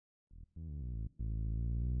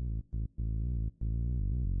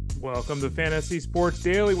Welcome to Fantasy Sports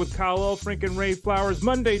Daily with Kyle Elfrink and Ray Flowers,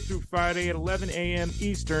 Monday through Friday at 11 a.m.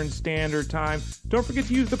 Eastern Standard Time. Don't forget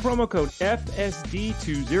to use the promo code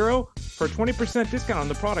FSD20 for a 20% discount on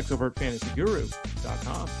the products over at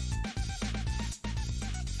fantasyguru.com.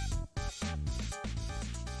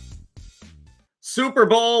 Super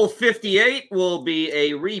Bowl 58 will be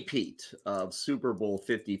a repeat of Super Bowl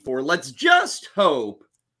 54. Let's just hope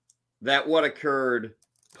that what occurred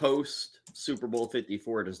post Super Bowl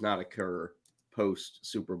 54 does not occur post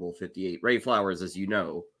Super Bowl 58. Ray Flowers, as you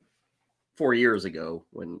know, 4 years ago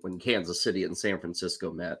when Kansas City and San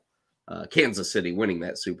Francisco met, Kansas City winning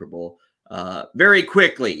that Super Bowl, very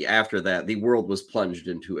quickly after that, the world was plunged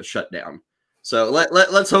into a shutdown. So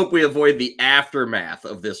let's hope we avoid the aftermath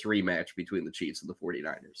of this rematch between the Chiefs and the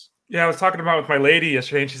 49ers. Yeah, I was talking about with my lady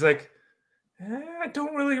yesterday, and she's like, I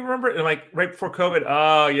don't really remember it. And like right before COVID.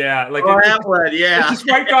 Oh, yeah. Like yeah. It just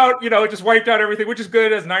wiped out, it just wiped out everything, which is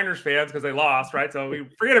good as Niners fans because they lost, right? So we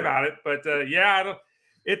forget about it. But yeah,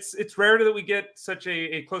 it's rare that we get such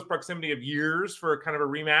a close proximity of years for kind of a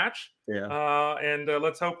rematch. Yeah. And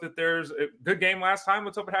let's hope that there's a good game last time.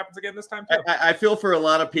 Let's hope it happens again this time too. I feel for a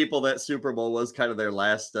lot of people that Super Bowl was kind of their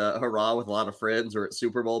last hurrah with a lot of friends or at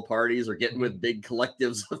Super Bowl parties or getting with big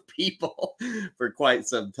collectives of people for quite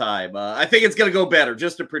some time. I think it's going to go better.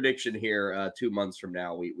 Just a prediction here. 2 months from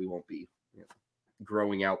now, we won't be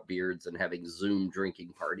growing out beards and having Zoom drinking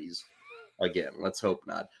parties again. Let's hope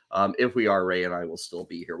not. If we are, Ray and I will still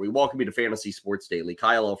be here. We welcome you to Fantasy Sports Daily.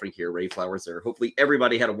 Kyle Elfrink here, Ray Flowers there. Hopefully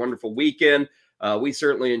everybody had a wonderful weekend. We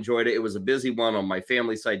certainly enjoyed it. It was a busy one on my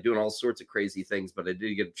family side, doing all sorts of crazy things, but I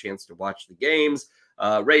did get a chance to watch the games.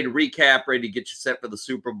 Ready to recap, ready to get you set for the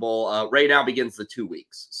Super Bowl. Ray now begins the 2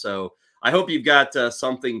 weeks. So I hope you've got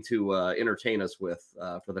something to entertain us with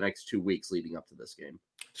for the next 2 weeks leading up to this game.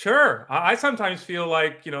 Sure. I sometimes feel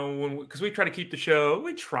like, because we try to keep the show,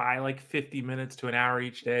 we try like 50 minutes to an hour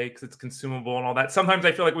each day because it's consumable and all that. Sometimes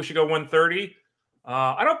I feel like we should go 130.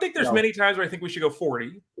 I don't think there's many times where I think we should go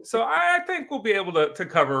 40. So I think we'll be able to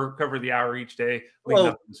cover the hour each day leading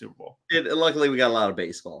up to the Super Bowl. Luckily, we got a lot of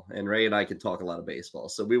baseball, and Ray and I can talk a lot of baseball.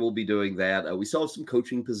 So we will be doing that. We still have some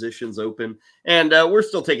coaching positions open, and we're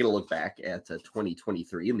still taking a look back at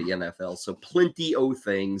 2023 in the NFL. So plenty of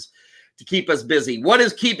things to keep us busy. What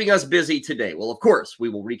is keeping us busy today? Well, of course, we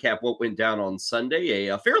will recap what went down on Sunday,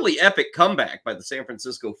 a fairly epic comeback by the San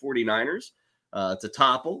Francisco 49ers to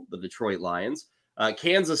topple the Detroit Lions.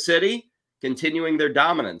 Kansas City continuing their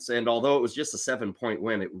dominance, and although it was just a 7-point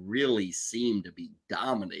win, it really seemed to be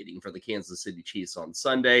dominating for the Kansas City Chiefs on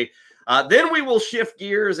Sunday. Then we will shift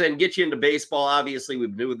gears and get you into baseball. Obviously,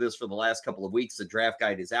 we've been doing this for the last couple of weeks. The draft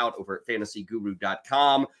guide is out over at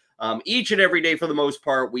fantasyguru.com. Each and every day, for the most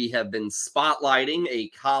part, we have been spotlighting a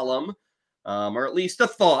column, or at least a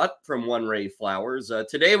thought from one Ray Flowers.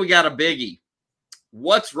 Today, we got a biggie.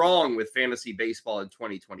 What's wrong with fantasy baseball in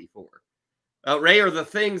 2024? Ray, are the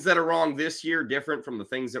things that are wrong this year different from the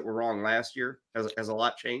things that were wrong last year? Has a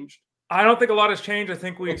lot changed? I don't think a lot has changed. I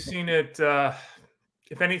think we've seen it.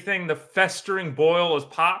 If anything, the festering boil has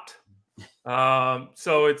popped.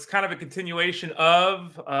 So it's kind of a continuation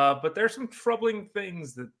of, but there's some troubling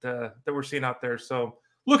things that we're seeing out there. So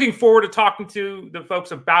looking forward to talking to the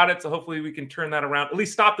folks about it. So hopefully we can turn that around, at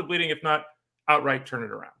least stop the bleeding, if not outright turn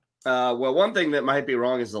it around. Well, one thing that might be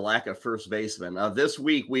wrong is the lack of first baseman. This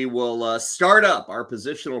week, we will start up our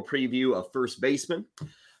positional preview of first baseman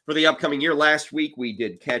for the upcoming year. Last week, we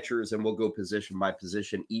did catchers, and we'll go position by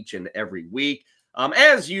position each and every week.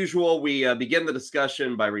 As usual, we begin the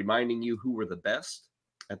discussion by reminding you who were the best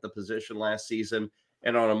at the position last season.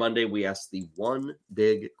 And on a Monday, we ask the one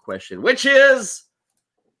big question, which is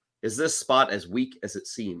this spot as weak as it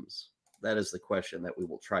seems? That is the question that we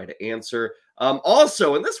will try to answer.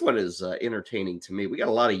 Also, and this one is entertaining to me, we got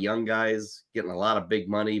a lot of young guys getting a lot of big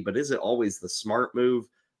money, but is it always the smart move?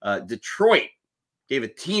 Detroit gave a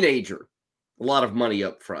teenager a lot of money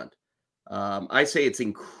up front. I say it's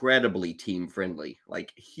incredibly team-friendly,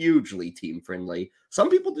 like hugely team-friendly.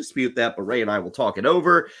 Some people dispute that, but Ray and I will talk it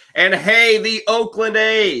over. And hey, the Oakland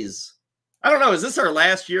A's. I don't know. Is this our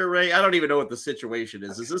last year, Ray? I don't even know what the situation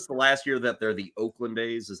is. Is this the last year that they're the Oakland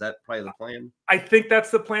A's? Is that probably the plan? I think that's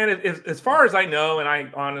the plan. As far as I know, and I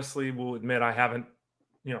honestly will admit I haven't,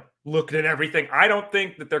 looked at everything. I don't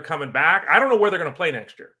think that they're coming back. I don't know where they're going to play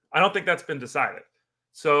next year. I don't think that's been decided.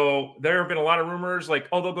 So there have been a lot of rumors like,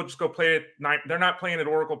 they'll just go play at night. They're not playing at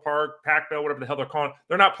Oracle Park, Pac-Bell, whatever the hell they're calling it.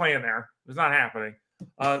 They're not playing there. It's not happening.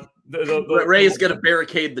 Ray's going to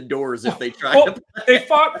barricade the doors if they try to play. They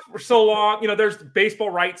fought for so long. There's baseball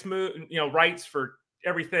rights, rights for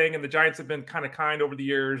everything. And the Giants have been kind over the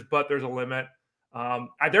years, but there's a limit.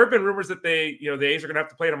 There have been rumors that the A's are going to have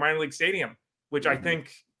to play at a minor league stadium, which I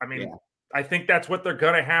think, I think that's what they're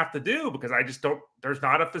going to have to do, because there's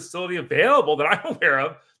not a facility available that I'm aware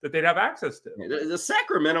of that they'd have access to. Does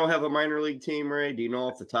Sacramento have a minor league team, Ray? Do you know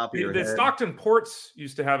off the top of your head? Stockton Ports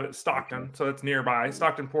used to have it, Stockton, so it's nearby,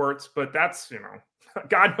 Stockton Ports, but that's,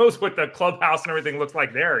 God knows what the clubhouse and everything looks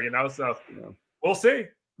like there, so we'll see.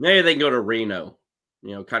 Maybe they can go to Reno,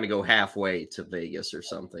 kind of go halfway to Vegas or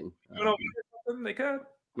something. They could.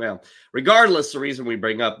 Well, regardless, the reason we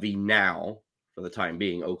bring up the now, for the time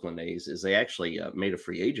being, Oakland A's, is they actually made a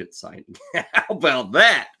free agent signing. How about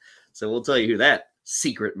that? So we'll tell you who that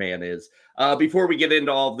secret man is. Before we get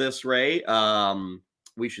into all of this, Ray,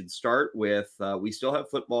 we should start with, we still have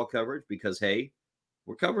football coverage because, hey,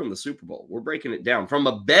 we're covering the Super Bowl. We're breaking it down from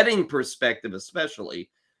a betting perspective, especially.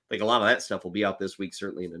 I think a lot of that stuff will be out this week,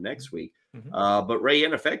 certainly into next week. But Ray,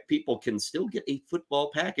 in effect, people can still get a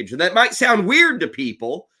football package. And that might sound weird to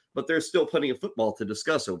people, but there's still plenty of football to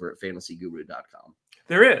discuss over at fantasyguru.com.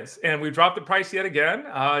 There is. And we've dropped the price yet again.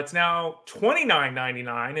 It's now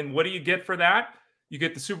 $29.99. And what do you get for that? You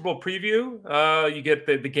get the Super Bowl preview. You get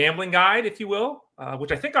the gambling guide, if you will,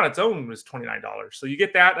 which I think on its own was $29. So you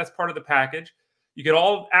get that. That's part of the package. You get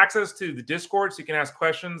all access to the Discord, so you can ask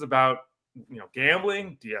questions about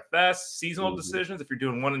gambling, DFS, seasonal decisions, if you're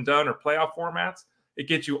doing one and done or playoff formats. It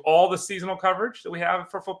gets you all the seasonal coverage that we have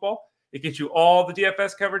for football. It gets you all the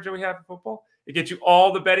DFS coverage that we have for football. It gets you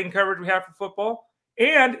all the betting coverage we have for football.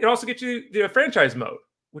 And it also gets you the franchise mode,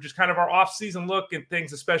 which is kind of our off-season look at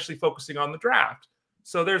things, especially focusing on the draft.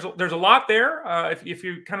 So there's a lot there. If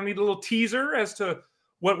you kind of need a little teaser as to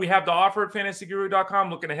what we have to offer at fantasyguru.com,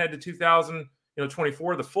 looking ahead to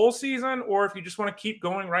 2024, the full season, or if you just want to keep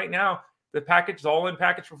going right now, the package, the all-in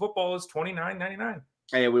package for football is $29.99.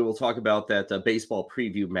 And we will talk about that baseball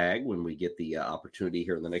preview mag when we get the opportunity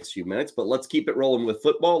here in the next few minutes. But let's keep it rolling with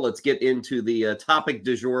football. Let's get into the topic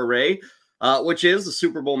du jour, Ray, which is the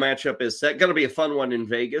Super Bowl matchup is set. Going to be a fun one in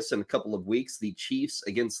Vegas in a couple of weeks. The Chiefs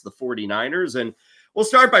against the 49ers. And we'll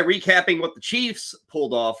start by recapping what the Chiefs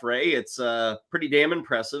pulled off, Ray. It's pretty damn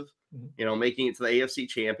impressive, making it to the AFC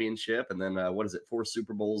Championship. And then, 4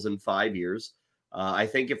 Super Bowls in 5 years. I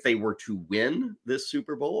think if they were to win this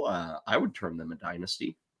Super Bowl, I would term them a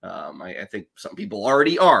dynasty. I think some people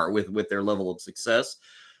already are with their level of success.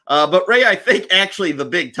 But Ray, I think actually the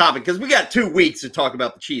big topic, because we got 2 weeks to talk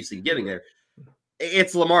about the Chiefs and getting there,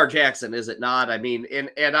 it's Lamar Jackson, is it not? I mean,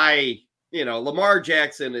 Lamar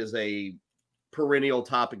Jackson is a perennial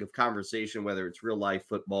topic of conversation, whether it's real life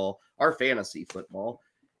football or fantasy football.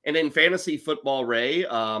 And in fantasy football, Ray,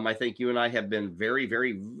 I think you and I have been very,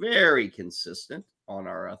 very, very consistent on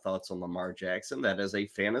our thoughts on Lamar Jackson. That as a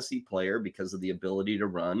fantasy player, because of the ability to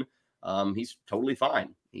run, he's totally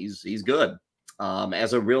fine. He's good.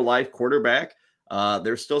 As a real life quarterback,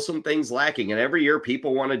 there's still some things lacking. And every year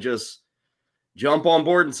people want to just jump on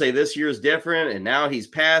board and say this year's different. And now he's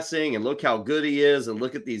passing and look how good he is. And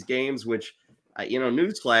look at these games, which,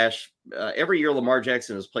 newsflash, every year Lamar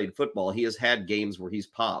Jackson has played football, he has had games where he's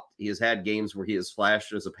popped. He has had games where he has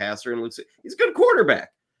flashed as a passer and he's a good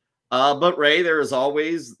quarterback. But Ray, there is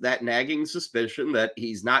always that nagging suspicion that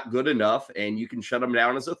he's not good enough and you can shut him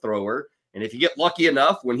down as a thrower. And if you get lucky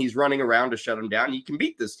enough when he's running around to shut him down, you can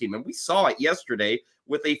beat this team. And we saw it yesterday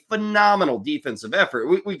with a phenomenal defensive effort.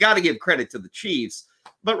 We got to give credit to the Chiefs.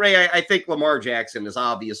 But Ray, I think Lamar Jackson is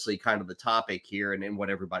obviously kind of the topic here and what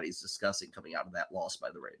everybody's discussing coming out of that loss by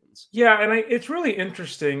the Ravens. Yeah, and it's really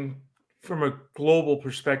interesting from a global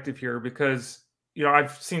perspective here because,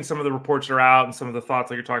 I've seen some of the reports that are out and some of the thoughts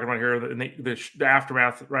that you're talking about here, and the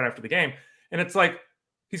aftermath right after the game. And it's like,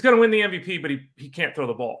 he's going to win the MVP, but he can't throw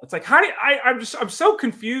the ball. It's like, I'm so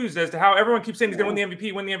confused as to how everyone keeps saying he's going to win the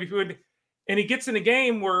MVP. And he gets in a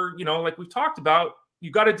game where, like we've talked about, you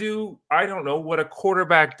got to do, I don't know what a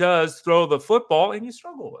quarterback does, throw the football, and you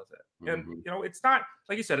struggle with it. And, it's not,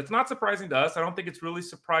 like you said, it's not surprising to us. I don't think it's really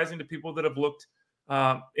surprising to people that have looked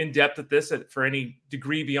in depth at this for any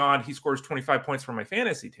degree beyond he scores 25 points for my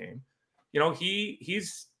fantasy team.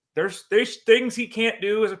 There's things he can't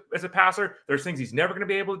do as a passer. There's things he's never going to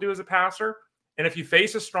be able to do as a passer. And if you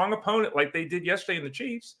face a strong opponent like they did yesterday in the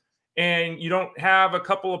Chiefs, and you don't have a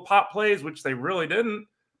couple of pop plays, which they really didn't,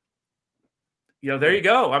 there you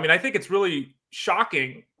go. I mean, I think it's really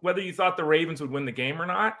shocking whether you thought the Ravens would win the game or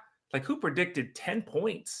not. Like, who predicted 10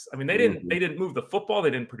 points? I mean, they didn't move the football. They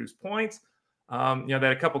didn't produce points. They had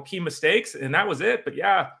a couple key mistakes, and that was it. But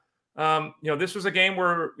yeah, this was a game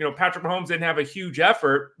where, Patrick Mahomes didn't have a huge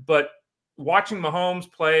effort, but watching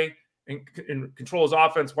Mahomes play and control his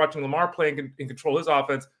offense, watching Lamar play and control his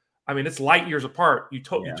offense, I mean, it's light years apart. You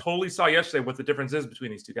Yeah. totally saw yesterday what the difference is between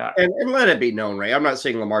these two guys. And let it be known, Ray, I'm not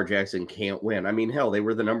saying Lamar Jackson can't win. I mean, hell, they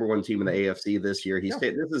were the number one team in the AFC this year.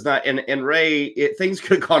 This is not, and Ray, things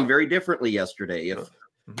could have gone very differently yesterday. If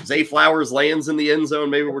Zay Flowers lands in the end zone,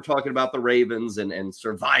 maybe we're talking about the Ravens and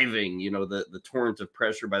surviving, the torrent of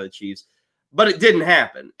pressure by the Chiefs. But it didn't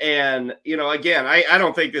happen. And, again, I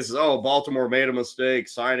don't think this is, Baltimore made a mistake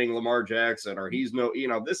signing Lamar Jackson, or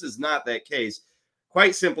this is not that case.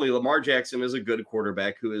 Quite simply, Lamar Jackson is a good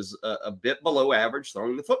quarterback who is a bit below average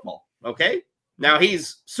throwing the football. Okay. Now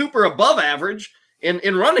he's super above average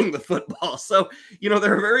in running the football. So, there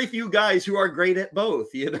are very few guys who are great at both.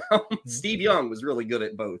 Steve Young was really good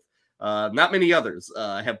at both. Not many others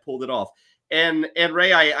have pulled it off. And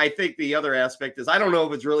Ray, I think the other aspect is I don't know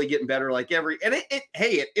if it's really getting better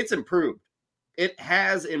it's improved. It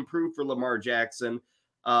has improved for Lamar Jackson.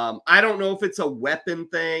 I don't know if it's a weapon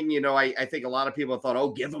thing. I think a lot of people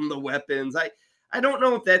thought, give them the weapons. I don't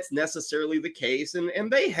know if that's necessarily the case.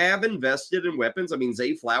 And they have invested in weapons. I mean,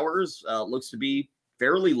 Zay Flowers looks to be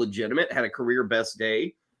fairly legitimate, had a career best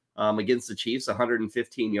day against the Chiefs,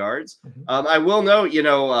 115 yards. I will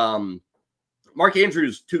note, Mark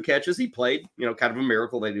Andrews, 2 catches. He played, kind of a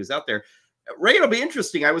miracle that he was out there. Ray, it'll be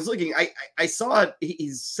interesting. I was looking, I saw it.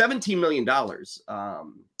 He's $17 million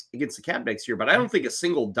against the cap next year, but I don't think a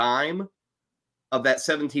single dime of that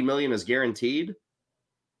 17 million is guaranteed.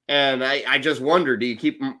 And I just wonder, do you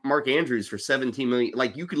keep Mark Andrews for 17 million?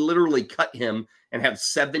 Like, you could literally cut him and have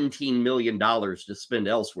 $17 million to spend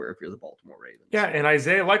elsewhere if you're the Baltimore Ravens. Yeah, and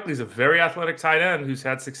Isaiah Likely is a very athletic tight end who's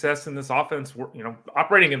had success in this offense,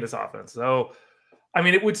 operating in this offense. So, I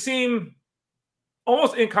mean, it would seem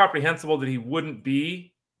almost incomprehensible that he wouldn't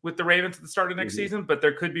be with the Ravens at the start of next season, but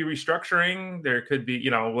there could be restructuring. There could be,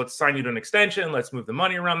 let's sign you to an extension. Let's move the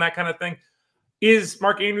money around, that kind of thing. Is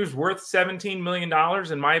Mark Andrews worth $17 million?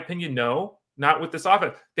 In my opinion, no, not with this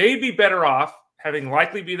offense. They'd be better off having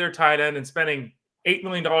Likely be their tight end and spending $8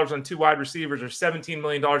 million on 2 wide receivers or $17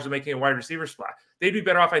 million and making a wide receiver spot. They'd be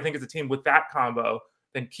better off, I think, as a team with that combo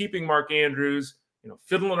than keeping Mark Andrews,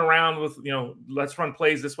 fiddling around with, let's run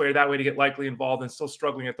plays this way or that way to get Likely involved and still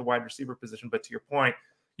struggling at the wide receiver position. But to your point,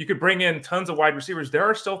 you could bring in tons of wide receivers. There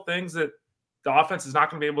are still things that the offense is not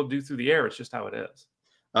going to be able to do through the air. It's just how it is.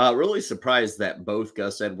 Really surprised that both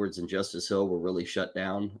Gus Edwards and Justice Hill were really shut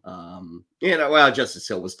down. Justice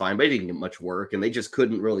Hill was fine, but he didn't get much work, and they just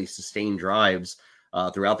couldn't really sustain drives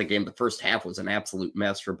throughout the game. The first half was an absolute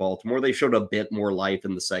mess for Baltimore. They showed a bit more life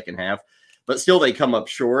in the second half, but still they come up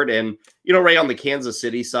short. And, Ray, on the Kansas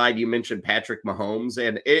City side, you mentioned Patrick Mahomes,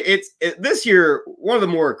 and this year, one of the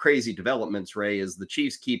more crazy developments, Ray, is the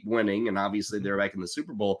Chiefs keep winning, and obviously they're back in the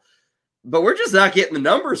Super Bowl. But we're just not getting the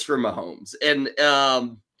numbers for Mahomes. And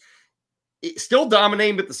still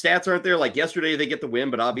dominating, but the stats aren't there. Like yesterday, they get the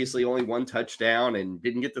win, but obviously only 1 touchdown and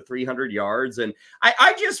didn't get the 300 yards. And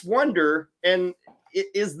I just wonder, and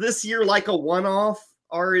is this year like a one-off,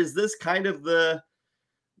 or is this kind of the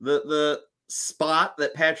spot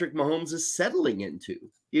that Patrick Mahomes is settling into,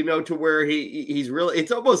 to where he's really,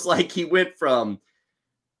 it's almost like he went from,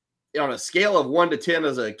 on a scale of 1 to 10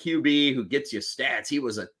 as a QB who gets you stats, he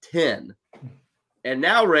was a 10. And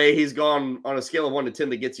now, Ray, he's gone on a scale of 1 to 10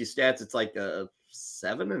 that gets you stats. It's like a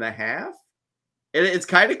 7.5. And it's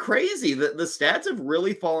kind of crazy that the stats have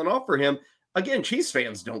really fallen off for him. Again, Chiefs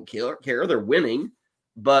fans don't care. They're winning.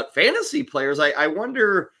 But fantasy players, I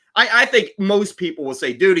wonder, I think most people will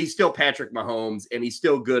say, dude, he's still Patrick Mahomes and he's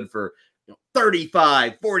still good for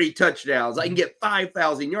 35, 40 touchdowns. I can get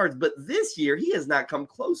 5,000 yards. But this year, he has not come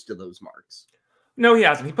close to those marks. No, he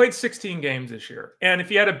hasn't. He played 16 games this year. And if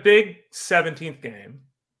he had a big 17th game,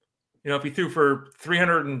 if he threw for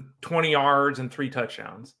 320 yards and 3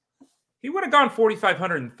 touchdowns, he would have gone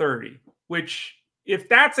 4,530, which if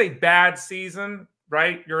that's a bad season,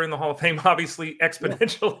 right, you're in the Hall of Fame, obviously,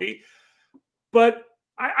 exponentially. But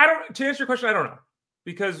I don't, to answer your question, I don't know.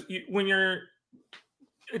 Because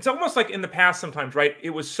it's almost like in the past sometimes, right?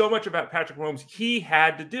 It was so much about Patrick Mahomes. He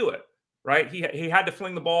had to do it, right? He had to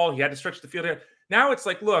fling the ball. He had to stretch the field. Now it's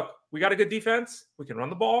like, look, we got a good defense. We can run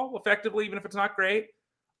the ball effectively, even if it's not great.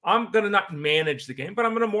 I'm going to not manage the game, but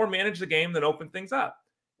I'm going to more manage the game than open things up.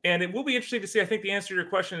 And it will be interesting to see. I think the answer to your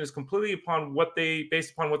question is completely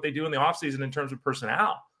based upon what they do in the offseason in terms of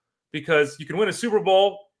personnel. Because you can win a Super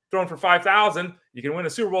Bowl throwing for 5,000. You can win a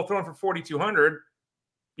Super Bowl throwing for 4,200.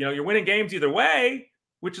 You're winning games either way,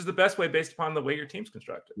 which is the best way based upon the way your team's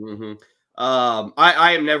constructed. Mm-hmm.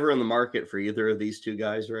 I am never in the market for either of these two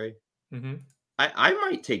guys, Ray. Mm-hmm. I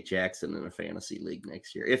might take Jackson in a fantasy league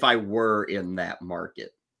next year if I were in that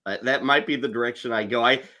market. That might be the direction I go.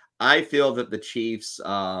 I feel that the Chiefs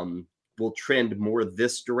will trend more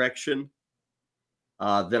this direction,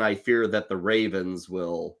 then I fear that the Ravens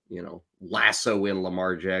will, lasso in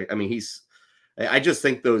Lamar Jackson. I mean, I just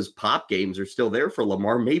think those pop games are still there for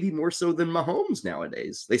Lamar, maybe more so than Mahomes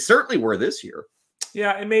nowadays. They certainly were this year.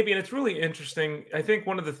 Yeah, and it's really interesting. I think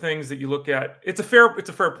one of the things that you look at, it's a fair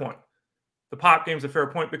point. The pop game's a fair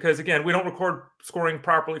point because, again, we don't record scoring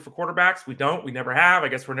properly for quarterbacks. We don't. We never have. I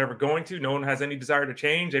guess we're never going to. No one has any desire to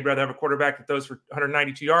change. They'd rather have a quarterback that throws for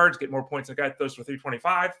 192 yards, get more points than a guy that throws for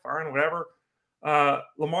 325. Fine, whatever.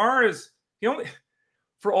 Lamar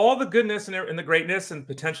for all the goodness and the greatness and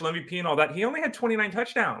potential MVP and all that, he only had 29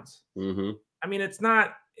 touchdowns. Mm-hmm. I mean, it's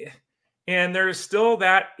not – and there's still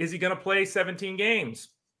that, is he going to play 17 games?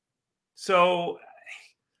 So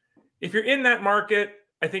if you're in that market –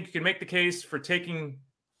 I think you can make the case for taking,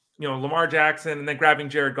 Lamar Jackson and then grabbing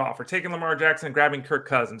Jared Goff, or taking Lamar Jackson and grabbing Kirk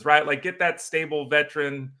Cousins, right? Like, get that stable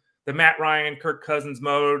veteran, the Matt Ryan, Kirk Cousins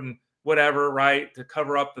mode and whatever, right? To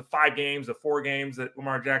cover up the 5 games, the 4 games that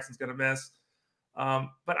Lamar Jackson's going to miss.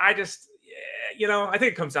 But I just, I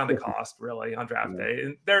think it comes down to cost really on draft day.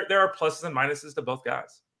 And there are pluses and minuses to both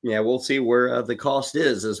guys. Yeah, we'll see where the cost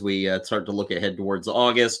is as we start to look ahead towards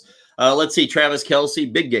August. Let's see, Travis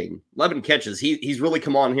Kelce, big game, 11 catches. He's really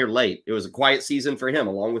come on here late. It was a quiet season for him,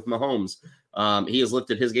 along with Mahomes. He has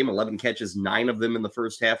lifted his game, 11 catches, 9 of them in the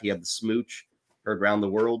first half. He had the smooch heard around the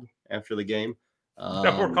world after the game. Is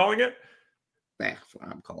that what we're calling it? That's what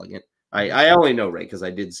I'm calling it. I only know, Ray, because I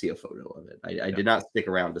did see a photo of it. I did not stick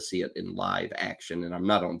around to see it in live action, and I'm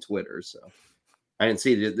not on Twitter, so I didn't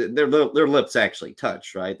see it. Their lips actually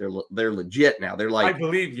touched, right? They're legit now. They're like, I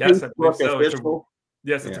believe so. Official.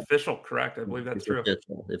 Yes, it's official. Correct. I believe that's true.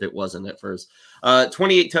 Official, if it wasn't at first.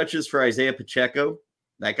 28 touches for Isaiah Pacheco.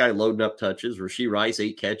 That guy loading up touches. Rashee Rice,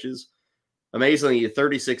 8 catches. Amazingly,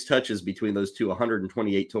 36 touches between those two,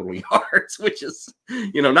 128 total yards, which is,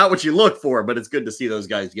 not what you look for, but it's good to see those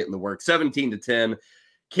guys getting the work. 17-10,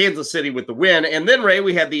 Kansas City with the win. And then, Ray,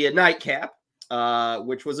 we had the nightcap,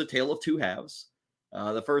 which was a tale of two halves.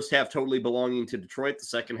 The first half totally belonging to Detroit. The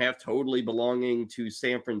second half totally belonging to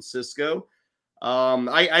San Francisco.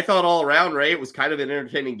 I thought all around, Ray, it was kind of an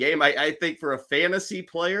entertaining game. I think for a fantasy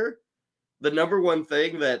player, the number one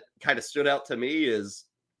thing that kind of stood out to me is,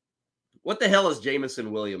 what the hell is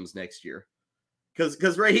Jameson Williams next year?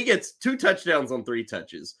 Because Ray, he gets 2 touchdowns on 3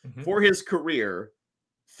 touches. Mm-hmm. For his career,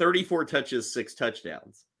 34 touches, 6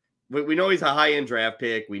 touchdowns. We know he's a high-end draft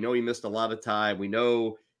pick. We know he missed a lot of time. We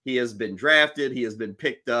know he has been drafted. He has been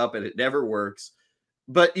picked up, and it never works.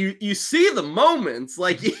 But you see the moments,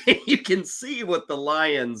 like you can see what the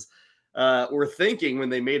Lions were thinking when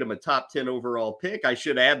they made him a top 10 overall pick. I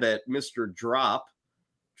should add that Mr. Drop,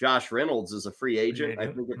 Josh Reynolds, is a free agent, I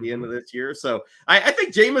think, at the end of this year. So I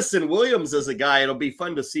think Jameson Williams is a guy, it'll be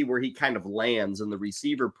fun to see where he kind of lands in the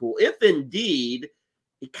receiver pool, if indeed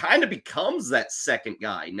he kind of becomes that second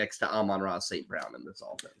guy next to Amon-Ra St. Brown in this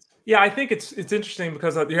offense. Yeah, I think it's interesting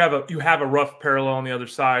because you have a rough parallel on the other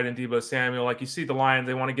side in Deebo Samuel. Like, you see the Lions,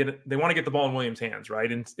 they want to get the ball in Williams' hands,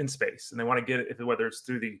 right, in space, and they want to get it, whether it's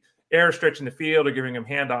through the air, stretching the field, or giving him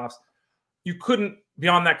handoffs. You couldn't,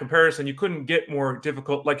 beyond that comparison, you couldn't get more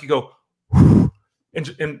difficult. Like, you go,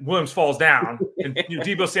 and Williams falls down, and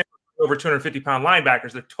Deebo Samuel over 250-pound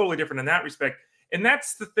linebackers. They're totally different in that respect. And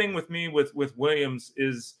that's the thing with me with Williams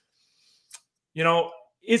is,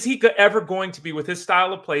 is he ever going to be, with his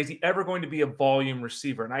style of play, is he ever going to be a volume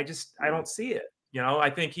receiver? And I don't see it. I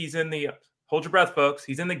think he's in the, hold your breath, folks,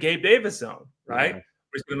 he's in the Gabe Davis zone, right? Yeah. Where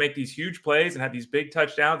he's going to make these huge plays and have these big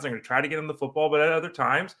touchdowns. They're going to try to get him the football, but at other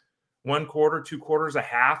times, 1 quarter, 2 quarters, a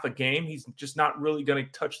half, a game, he's just not really going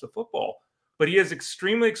to touch the football. But he is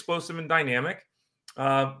extremely explosive and dynamic.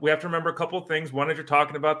 We have to remember a couple of things. One, as you're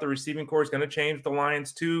talking about, the receiving core is going to change with the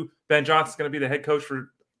Lions. 2, Ben Johnson's going to be the head coach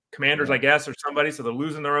for Commanders, I guess, or somebody. So they're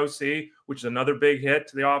losing their OC, which is another big hit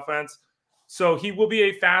to the offense. So he will be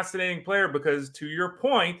a fascinating player because, to your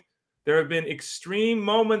point, there have been extreme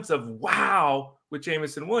moments of wow with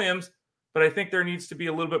Jameson Williams, but I think there needs to be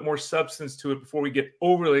a little bit more substance to it before we get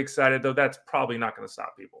overly excited, though that's probably not going to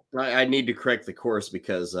stop people. I need to correct the course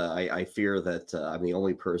because I fear that I'm the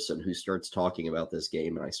only person who starts talking about this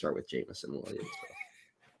game, and I start with Jameson Williams.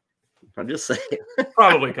 I'm just saying.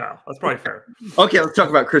 Probably, Kyle. That's probably fair. Okay, let's talk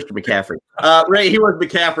about Christian McCaffrey. Ray, he was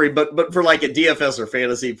McCaffrey, but for like a DFS or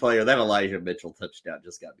fantasy player, that Elijah Mitchell touchdown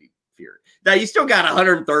just got me feared. Now, you still got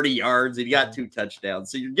 130 yards and you got 2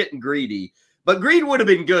 touchdowns, so you're getting greedy. But greed would have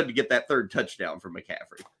been good to get that 3rd touchdown from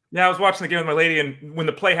McCaffrey. Yeah, I was watching the game with my lady, and when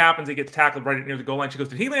the play happens, he gets tackled right near the goal line. She goes,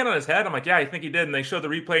 "Did he land on his head?" I'm like, "Yeah, I think he did." And they showed the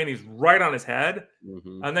replay, and he's right on his head.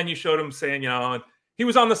 Mm-hmm. And then you showed him saying, he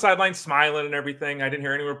was on the sideline smiling and everything. I didn't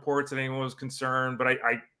hear any reports that anyone was concerned, but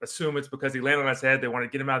I assume it's because he landed on his head. They want to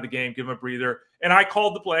get him out of the game, give him a breather. And I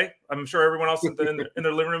called the play. I'm sure everyone else in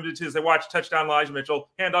their living room did too. As they watched touchdown Elijah Mitchell,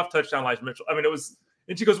 handoff touchdown Elijah Mitchell. I mean, it was.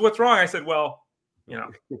 And she goes, "What's wrong?" I said, "Well, you know,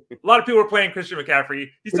 a lot of people were playing Christian McCaffrey.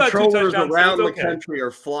 He's got 2 touchdowns around so the country are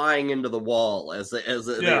flying into the wall as they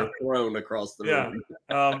are thrown across the room.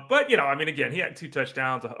 But you know, I mean, again, he had 2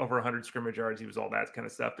 touchdowns, over 100 scrimmage yards. He was all that kind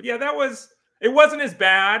of stuff. But yeah, it wasn't as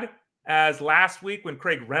bad as last week when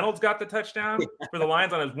Craig Reynolds got the touchdown for the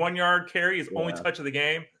Lions on his 1-yard carry, his only touch of the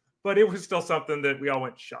game. But it was still something that we all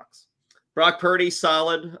went, shucks. Brock Purdy,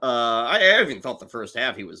 solid. I even thought the first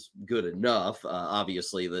half he was good enough.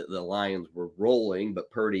 Obviously, the Lions were rolling,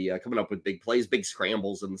 but Purdy coming up with big plays, big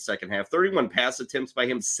scrambles in the second half. 31 pass attempts by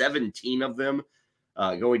him, 17 of them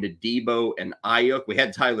going to Debo and Ayuk. We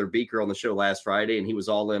had Tyler Beaker on the show last Friday, and he was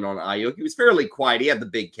all in on Ayuk. He was fairly quiet. He had the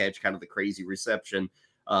big catch, kind of the crazy reception.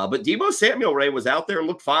 But Debo Samuel, Ray, was out there and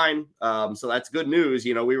looked fine. So that's good news.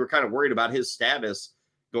 You know, we were kind of worried about his status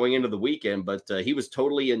going into the weekend, but he was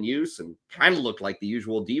totally in use and kind of looked like the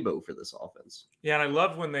usual Debo for this offense. Yeah, and I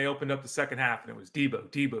love when they opened up the second half and it was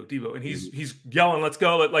Debo, and he's yelling, "Let's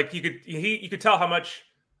go!" Like you could tell how much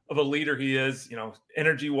of a leader he is, you know,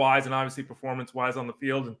 energy wise and obviously performance wise on the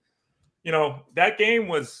field. And you know that game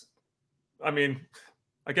was, I mean,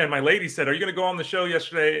 again, my lady said, "Are you going to go on the show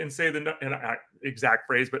yesterday and say the exact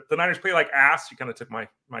phrase?" But the Niners play like ass. She kind of took my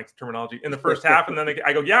terminology in the first half, and then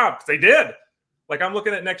I go, "Yeah, because they did." Like I'm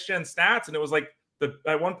looking at next gen stats, and it was like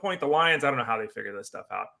at one point the Lions, I don't know how they figure this stuff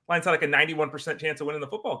out. Lions had like a 91% chance of winning the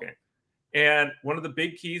football game. And one of the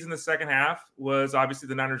big keys in the second half was obviously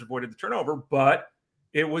the Niners avoided the turnover, but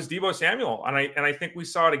it was Debo Samuel. And I think we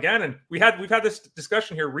saw it again. And we've had this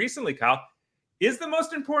discussion here recently, Kyle. Is the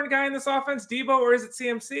most important guy in this offense Debo or is it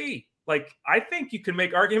CMC? Like, I think you can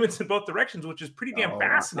make arguments in both directions, which is pretty damn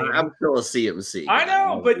fascinating. I'm still a CMC. I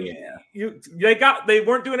know, but they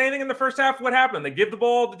weren't doing anything in the first half. What happened? They give the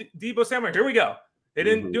ball to Debo Samuel. Here we go. They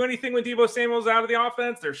didn't do anything when Debo Samuel's out of the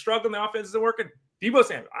offense. They're struggling. The offense isn't working. Debo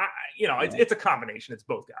Samuel, it's a combination. It's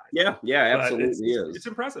both guys. Yeah, absolutely it's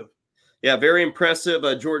impressive. Yeah, very impressive.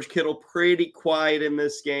 George Kittle, pretty quiet in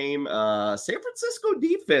this game. San Francisco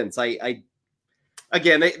defense,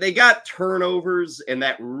 Again, they got turnovers, and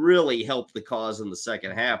that really helped the cause in the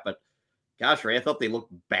second half. But, gosh, Ray, I thought they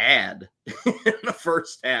looked bad in the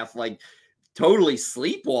first half, like totally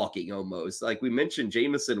sleepwalking almost. Like we mentioned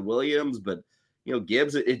Jameson Williams, but, you know,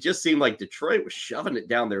 Gibbs, it just seemed like Detroit was shoving it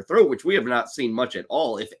down their throat, which we have not seen much at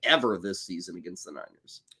all, if ever, this season against the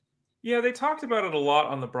Niners. Yeah, they talked about it a lot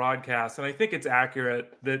on the broadcast, and I think it's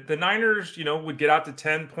accurate that the Niners, you know, would get out to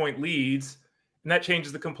 10-point leads, and that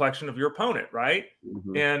changes the complexion of your opponent, right?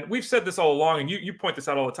 Mm-hmm. And we've said this all along, and you point this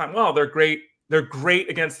out all the time. Well, they're great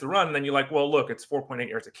against the run. And then you're like, well, look, it's 4.8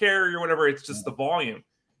 yards a carry or whatever. It's just the volume.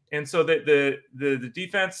 And so the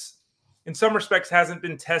defense, in some respects, hasn't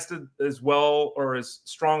been tested as well or as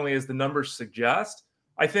strongly as the numbers suggest.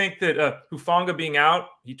 I think that Hufanga being out,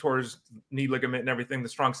 he tore his knee ligament and everything, the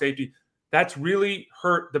strong safety, that's really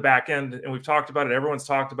hurt the back end. And we've talked about it. Everyone's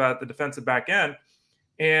talked about the defensive back end.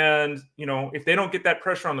 And, you know, if they don't get that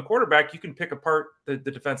pressure on the quarterback, you can pick apart the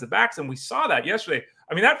defensive backs. And we saw that yesterday.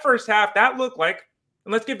 I mean, that first half, that looked like,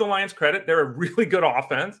 and let's give the Lions credit, they're a really good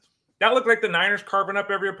offense. That looked like the Niners carving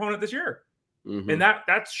up every opponent this year. Mm-hmm. And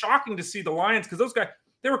that's shocking to see the Lions, because those guys,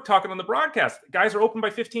 they were talking on the broadcast. Guys are open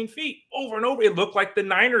by 15 feet over and over. It looked like the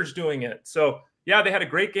Niners doing it. So, yeah, they had a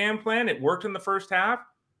great game plan. It worked in the first half.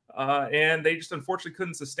 And they just unfortunately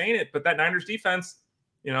couldn't sustain it. But that Niners defense,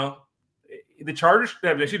 you know,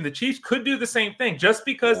 the Chiefs could do the same thing. Just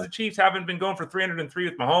because the Chiefs haven't been going for 303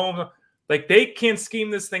 with Mahomes, like they can scheme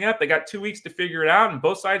this thing up. They got 2 weeks to figure it out, and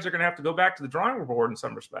both sides are going to have to go back to the drawing board in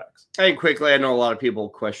some respects. Hey, quickly, I know a lot of people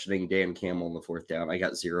questioning Dan Campbell on the fourth down. I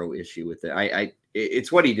got zero issue with it.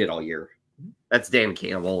 It's what he did all year. That's Dan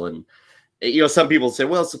Campbell, and you know, some people say,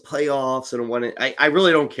 well, it's the playoffs, and I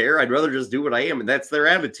really don't care. I'd rather just do what I am, and that's their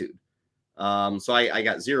attitude. So I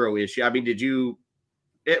got zero issue. I mean,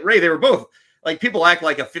 Ray, they were both like, people act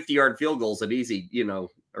like a 50-yard field goal is an easy, you know,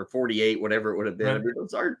 or 48, whatever it would have been. Right.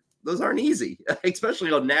 I mean, those aren't easy,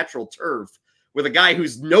 especially on natural turf with a guy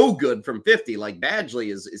who's no good from 50. Like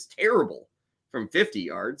Badgley is terrible from 50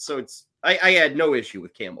 yards. So I had no issue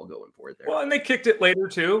with Campbell going for it there. Well, and they kicked it later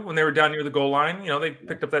too when they were down near the goal line. You know, they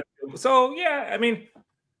picked up that. So yeah, I mean,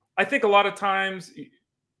 I think a lot of times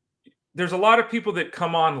there's a lot of people that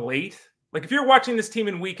come on late. Like if you're watching this team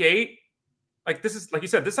in week 8. Like this is, like you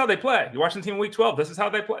said, this is how they play. You're watching the team in week 12. This is how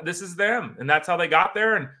they play. This is them. And that's how they got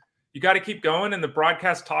there. And you got to keep going. And the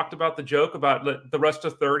broadcast talked about the joke about the rest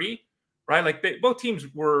of 30, right? Like both teams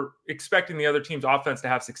were expecting the other team's offense to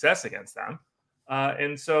have success against them.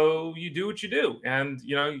 And so you do what you do. And,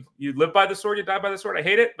 you live by the sword, you die by the sword. I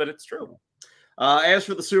hate it, but it's true. As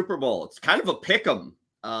for the Super Bowl, it's kind of a pick 'em.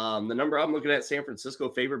 The number I'm looking at, San Francisco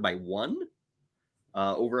favored by 1.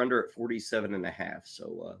 Over under at 47.5.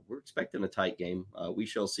 So we're expecting a tight game. We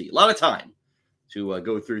shall see. A lot of time to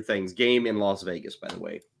go through things. Game in Las Vegas, by the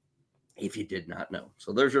way, if you did not know.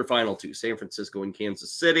 So there's your final two, San Francisco and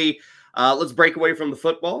Kansas City. Let's break away from the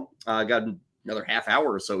football. Got another half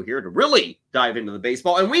hour or so here to really dive into the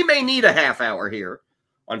baseball. And we may need a half hour here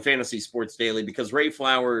on Fantasy Sports Daily because Ray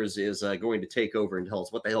Flowers is going to take over and tell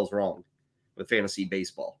us what the hell's wrong with fantasy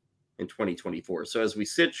baseball in 2024. So as we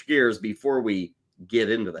switch gears before we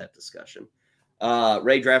get into that discussion,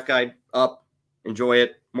 Ray, draft guide up, enjoy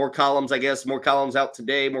it. More columns, I guess. More columns out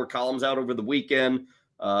today, more columns out over the weekend.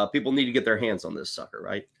 People need to get their hands on this sucker,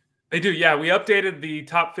 right? They do, yeah. We updated the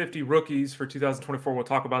top 50 rookies for 2024. We'll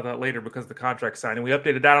talk about that later because of the contract signing. We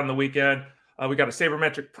updated that on the weekend. We got a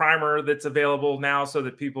sabermetric primer that's available now so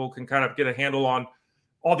that people can kind of get a handle on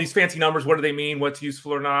all these fancy numbers. What do they mean? What's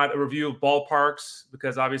useful or not? A review of ballparks,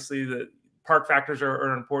 because obviously the park factors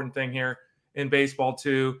are an important thing here in baseball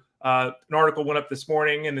too. An article went up this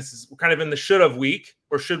morning, and this is kind of in the should have week,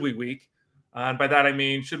 or should we week. And by that, I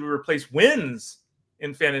mean, should we replace wins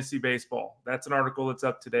in fantasy baseball? That's an article that's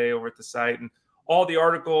up today over at the site. And all the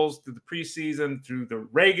articles through the preseason, through the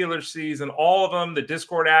regular season, all of them, the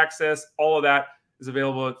Discord access, all of that is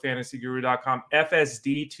available at fantasyguru.com.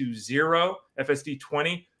 FSD20,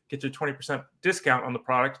 FSD20, get your 20% discount on the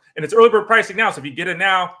product. And it's early bird pricing now. So if you get it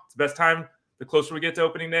now, it's the best time. The closer we get to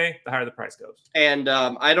opening day, the higher the price goes. And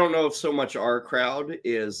I don't know if so much our crowd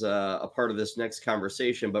is a part of this next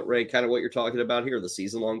conversation, but Ray, kind of what you're talking about here, the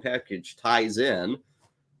season-long package ties in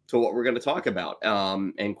to what we're going to talk about.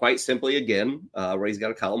 And quite simply, again, Ray's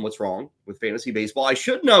got a column, What's Wrong with Fantasy Baseball. I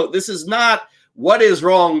should note, this is not what is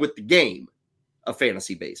wrong with the game of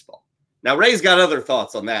fantasy baseball. Now, Ray's got other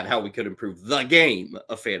thoughts on that, how we could improve the game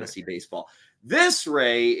of fantasy baseball. This,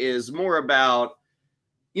 Ray, is more about,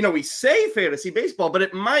 we say fantasy baseball, but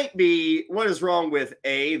it might be what is wrong with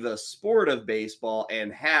A, the sport of baseball,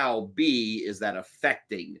 and how B, is that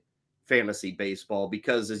affecting fantasy baseball?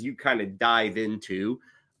 Because as you kind of dive into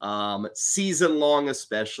season long,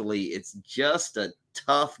 especially, it's just a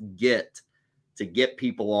tough to get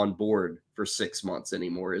people on board for 6 months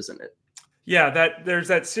anymore, isn't it? Yeah, there's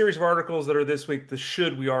that series of articles that are this week, the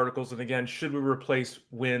should we articles. And again, should we replace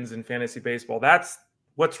wins in fantasy baseball? That's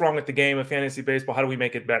what's wrong with the game of fantasy baseball. How do we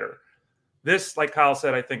make it better? This, like Kyle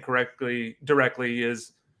said, I think directly,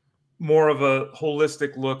 is more of a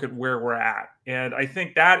holistic look at where we're at. And I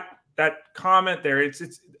think that comment there,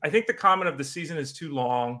 I think the comment of the season is too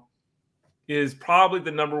long is probably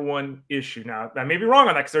the number one issue. Now, I may be wrong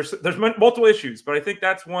on that because there's multiple issues, but I think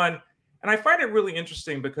that's one. And I find it really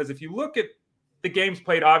interesting because if you look at the games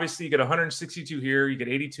played, obviously you get 162 here, you get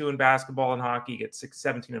 82 in basketball and hockey, you get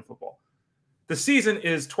 17 in football. The season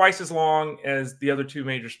is twice as long as the other two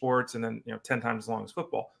major sports, and then 10 times as long as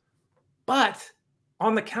football. But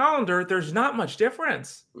on the calendar, there's not much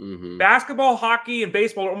difference. Mm-hmm. Basketball, hockey, and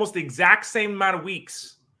baseball are almost the exact same amount of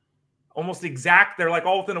weeks. Almost exact. They're like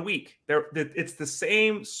all within a week. It's the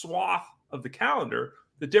same swath of the calendar.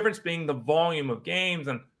 The difference being the volume of games.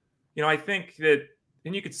 And, I think that,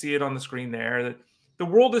 and you could see it on the screen there, that the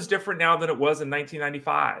world is different now than it was in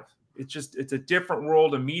 1995. It's a different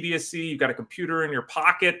world, immediacy. You've got a computer in your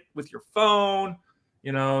pocket with your phone.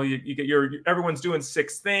 You get everyone's doing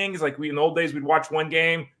 6 things. Like in the old days, we'd watch one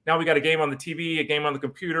game. Now we got a game on the TV, a game on the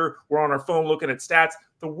computer. We're on our phone looking at stats.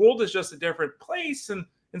 The world is just a different place. And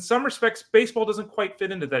in some respects, baseball doesn't quite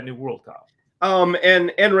fit into that new world, Kyle.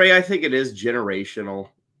 And Ray, I think it is generational.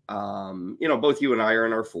 Both you and I are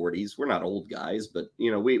in our 40s. We're not old guys, but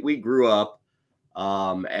we grew up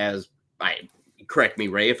as correct me,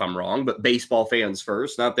 Ray, if I'm wrong, but baseball fans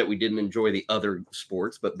first. Not that we didn't enjoy the other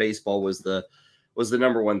sports, but baseball was the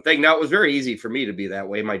number one thing. Now, it was very easy for me to be that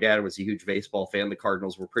way. My dad was a huge baseball fan. The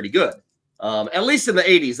Cardinals were pretty good, at least in the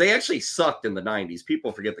 80s. They actually sucked in the 90s.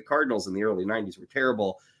 People forget the Cardinals in the early 90s were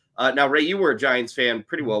terrible. Now, Ray, you were a Giants fan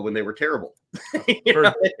pretty well when they were terrible.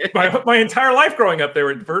 My entire life growing up, they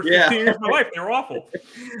were the first 15 years of my life. They were awful.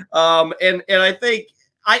 And I think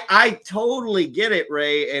I totally get it,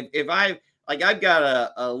 Ray. And if I've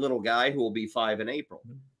got a little guy who will be 5 in April.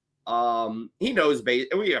 He knows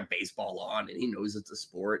we have baseball on, and he knows it's a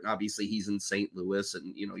sport. And obviously, he's in St. Louis,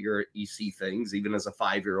 and you see things even as a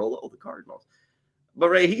 5-year-old. Oh, the Cardinals. But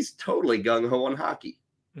Ray, he's totally gung ho on hockey,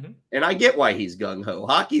 and I get why he's gung ho.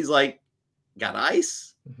 Hockey's got ice.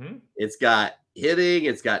 Mm-hmm. It's got hitting,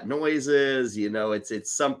 it's got noises,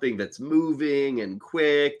 it's something that's moving and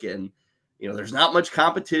quick, and there's not much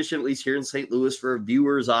competition, at least here in St. Louis, for a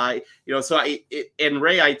viewer's eye. And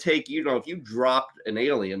Ray, I take, if you dropped an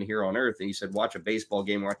alien here on Earth and you said, watch a baseball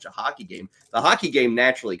game, watch a hockey game, the hockey game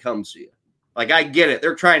naturally comes to you. Like, I get it.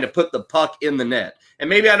 They're trying to put the puck in the net. And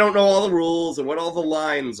maybe I don't know all the rules and what all the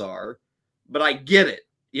lines are, but I get it.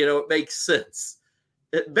 It makes sense.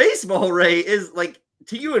 Baseball, Ray, is like,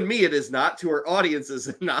 to you and me, it is not. To our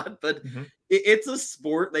audiences, not. But it's a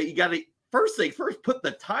sport that you got to first put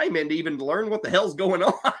the time in to even learn what the hell's going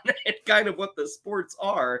on and kind of what the sports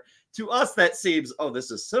are. To us, that seems,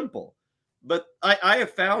 this is simple. But I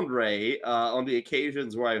have found, Ray, on the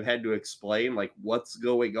occasions where I've had to explain like what's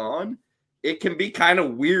going on, it can be kind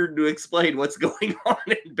of weird to explain what's going on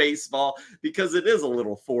in baseball because it is a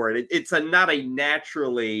little foreign. It's not a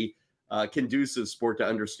naturally conducive sport to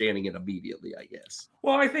understanding it immediately, I guess.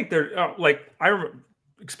 Well, I think they're I remember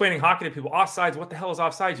explaining hockey to people. Offsides, what the hell is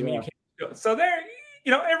offsides? You mean you can't do it? So there,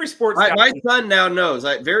 every sport's my son now knows.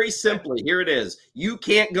 Very simply, here it is. You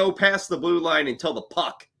can't go past the blue line until the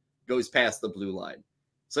puck goes past the blue line.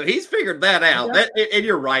 So he's figured that out. Yeah. And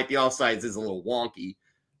you're right, the offsides is a little wonky.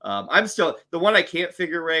 I'm still the one I can't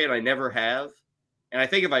figure, Ray, and I never have. And I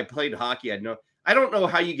think if I played hockey, I'd know. I don't know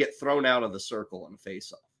how you get thrown out of the circle on a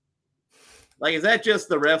face-off. Like, is that just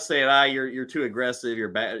the ref saying, you're too aggressive, you're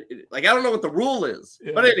bad? Like, I don't know what the rule is.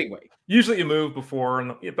 Yeah. But anyway. Usually you move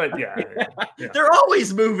before, but yeah. They're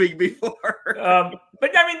always moving before.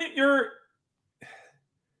 But I mean,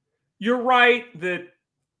 you're right that,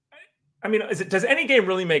 I mean, does any game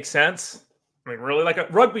really make sense? I mean, really, like a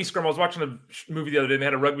rugby scrum. I was watching a movie the other day and they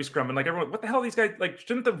had a rugby scrum and like everyone, what the hell are these guys, like,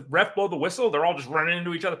 shouldn't the ref blow the whistle? They're all just running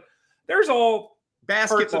into each other. There's all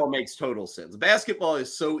basketball makes total sense. Basketball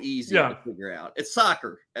is so easy to figure out. It's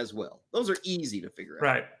soccer as well. Those are easy to figure out.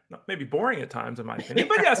 Right. Maybe boring at times in my opinion,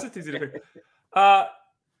 but yes, it's easy to figure out.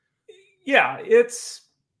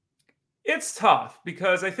 It's tough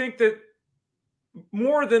because I think that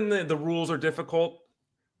more than the rules are difficult,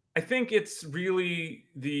 I think it's really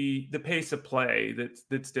the pace of play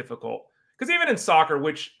that's difficult. Because even in soccer,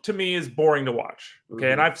 which to me is boring to watch,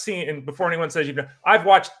 okay, and I've seen, and before anyone says I've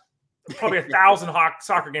watched probably 1,000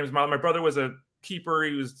 soccer games. My brother was a keeper;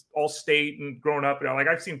 he was all state and growing up, and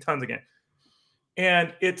I've seen tons of games.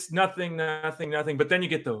 And it's nothing. But then you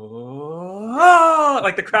get the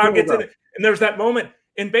like the crowd gets in it, and there's that moment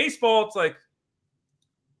in baseball. It's like,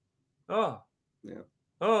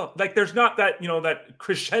 like there's not that that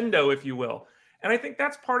crescendo, if you will. And I think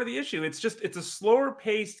that's part of the issue. It's a slower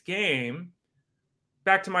paced game.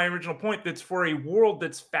 Back to my original point, that's for a world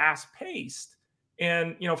that's fast paced.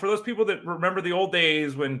 And for those people that remember the old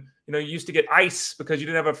days when you used to get ice because you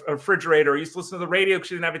didn't have a refrigerator, or you used to listen to the radio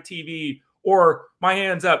because you didn't have a TV. Or my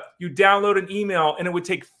hands up, you download an email and it would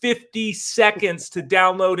take 50 seconds to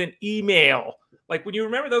download an email. Like when you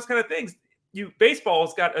remember those kind of things,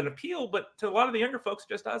 baseball's got an appeal, but to a lot of the younger folks, it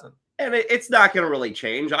just doesn't. And it's not going to really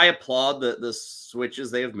change. I applaud the switches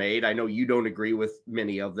they have made. I know you don't agree with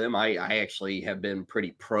many of them. I actually have been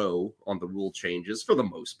pretty pro on the rule changes for the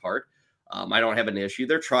most part. I don't have an issue.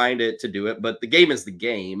 They're trying to do it, but the game is the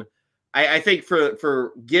game. I think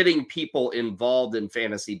for getting people involved in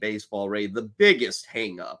fantasy baseball, Ray, the biggest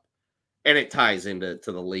hang up, and it ties into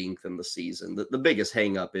the length and the season, the biggest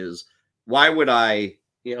hang up is, why would I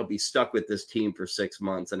be stuck with this team for 6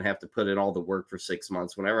 months and have to put in all the work for 6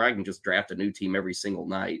 months whenever I can just draft a new team every single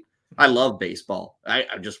night? I love baseball. I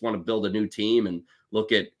just want to build a new team and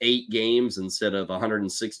look at 8 games instead of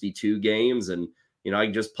 162 games. And, I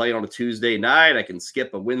can just play on a Tuesday night. I can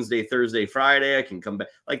skip a Wednesday, Thursday, Friday. I can come back.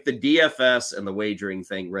 Like the DFS and the wagering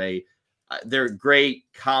thing, Ray, they're great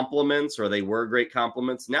compliments, or they were great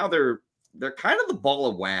compliments. Now they're kind of the ball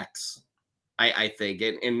of wax, I think.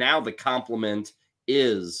 And now the compliment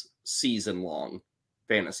is season-long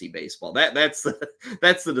fantasy baseball. That's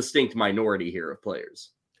the distinct minority here of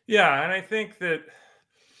players. Yeah, and I think that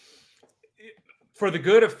for the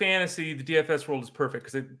good of fantasy, the DFS world is perfect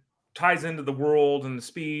because it ties into the world and the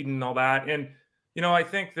speed and all that. And I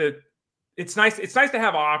think that it's nice to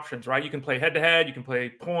have options, right? You can play head-to-head, you can play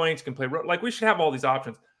points, you can play like we should have all these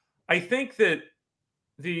options. I think that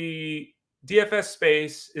the DFS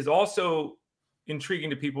space is also intriguing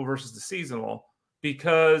to people versus the seasonal,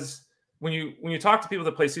 because when you talk to people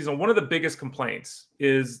that play seasonal, one of the biggest complaints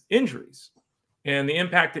is injuries and the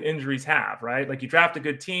impact that injuries have, right? Like you draft a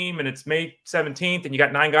good team and it's May 17th and you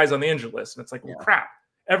got 9 guys on the injury list. And it's like, well, crap.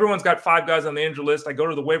 Everyone's got 5 guys on the injury list. I go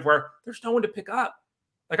to the waiver wire. There's no one to pick up.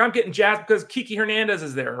 Like I'm getting jazzed because Kiki Hernandez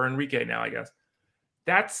is there, or Enrique now, I guess.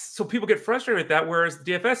 that's so people get frustrated with that. Whereas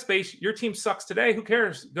the DFS space, your team sucks today. Who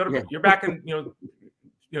cares? You're back in,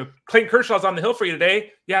 Clayton Kershaw's on the hill for you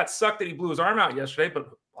today. Yeah, it sucked that he blew his arm out yesterday, but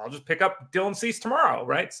I'll just pick up Dylan Cease tomorrow,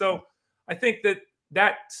 right? So I think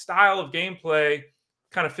that style of gameplay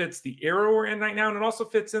kind of fits the era we're in right now, and it also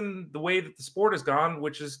fits in the way that the sport has gone,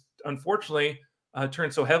 which is unfortunately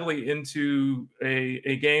turned so heavily into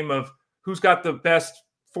a game of who's got the best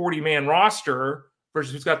 40-man roster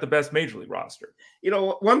versus who's got the best major league roster.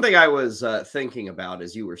 One thing I was thinking about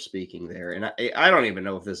as you were speaking there, and I don't even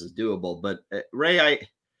know if this is doable, but Ray,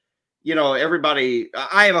 everybody,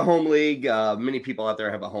 I have a home league. Many people out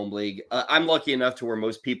there have a home league. I'm lucky enough to where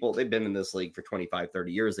most people, they've been in this league for 25,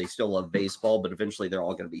 30 years. They still love baseball, but eventually they're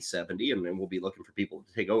all going to be 70 and then we'll be looking for people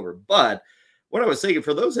to take over. But what I was thinking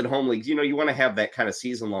for those in home leagues, you want to have that kind of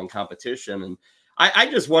season-long competition. And I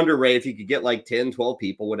just wonder, Ray, if you could get like 10, 12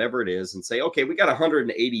 people, whatever it is, and say, okay, we got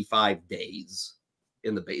 185 days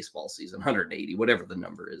in the baseball season, 180, whatever the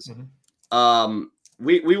number is. Mm-hmm.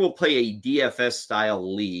 We will play a DFS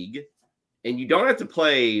style league, and you don't have to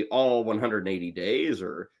play all 180 days,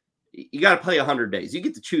 or you got to play 100 days. You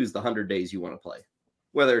get to choose the 100 days you want to play,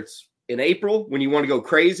 whether it's in April when you want to go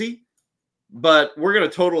crazy, but we're going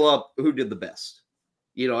to total up who did the best.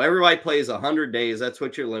 Everybody plays 100 days. That's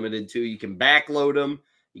what you're limited to. You can backload them.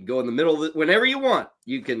 You can go in the middle of it whenever you want.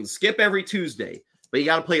 You can skip every Tuesday, but you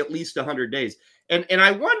got to play at least 100 days. And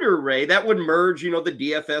I wonder, Ray, that would merge, the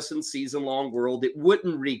DFS and season-long world. It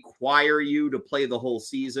wouldn't require you to play the whole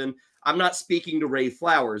season. I'm not speaking to Ray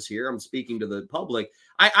Flowers here. I'm speaking to the public.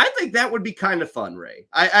 I think that would be kind of fun, Ray.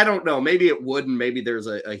 I don't know. Maybe it wouldn't. Maybe there's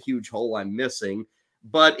a huge hole I'm missing.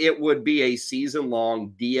 But it would be a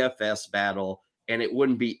season-long DFS battle, and it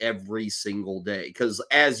wouldn't be every single day. Because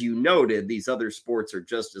as you noted, these other sports are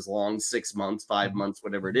just as long, 6 months, 5 months,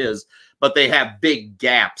 whatever it is. But they have big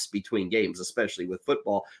gaps between games, especially with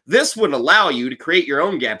football. This would allow you to create your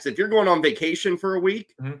own gaps. If you're going on vacation for a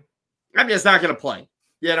week, I'm just not going to play.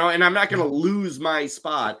 And I'm not going to lose my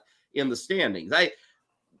spot in the standings.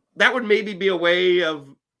 That would maybe be a way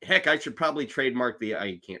of, heck, I should probably trademark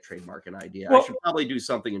I can't trademark an idea. Well, I should probably do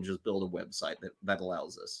something and just build a website that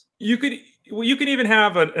allows this. You could even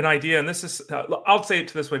have an idea, and this is, I'll say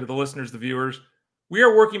it this way to the listeners, the viewers. We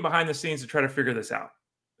are working behind the scenes to try to figure this out.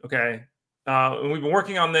 Okay. And we've been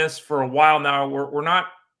working on this for a while now. We're not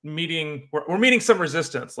meeting, we're meeting some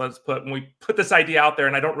resistance, when we put this idea out there,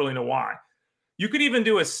 and I don't really know why. You could even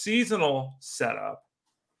do a seasonal setup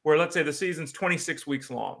where, let's say the season's 26 weeks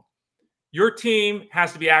long. Your team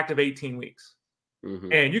has to be active 18 weeks.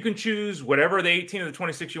 Mm-hmm. And you can choose whatever the 18 or the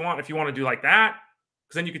 26 you want if you want to do like that,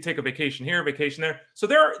 because then you could take a vacation here, vacation there. So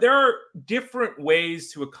there are different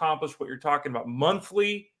ways to accomplish what you're talking about.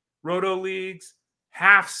 Monthly roto leagues,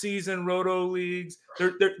 half-season roto leagues.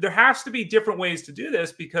 There has to be different ways to do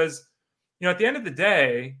this because, at the end of the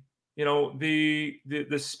day,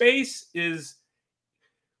 the space is –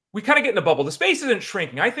 we kind of get in the bubble. The space isn't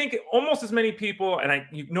shrinking. I think almost as many people, and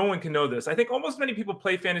no one can know this, I think almost as many people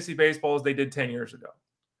play fantasy baseball as they did 10 years ago.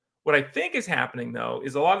 What I think is happening, though,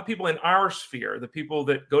 is a lot of people in our sphere, the people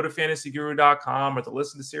that go to fantasyguru.com or to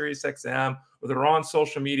listen to SiriusXM or that are on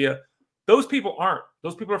social media, those people aren't.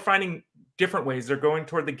 Those people are finding different ways. They're going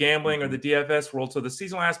toward the gambling or the DFS world. So the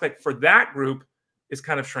seasonal aspect for that group is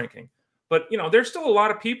kind of shrinking. But, there's still a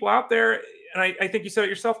lot of people out there, and I think you said it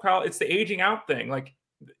yourself, Kyle, it's the aging out thing. Like,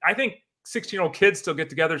 I think 16-year-old kids still get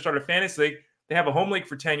together and start a fantasy league. They have a home league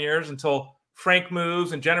for 10 years until Frank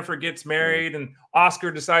moves and Jennifer gets married and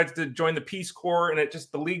Oscar decides to join the Peace Corps, and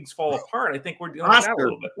the leagues fall apart. I think we're dealing with that a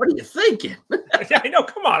little bit. What are you thinking? Yeah, I know.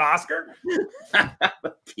 Come on, Oscar.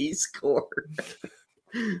 Peace Corps.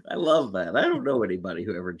 I love that. I don't know anybody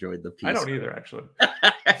who ever joined the Peace Corps. I don't either, actually.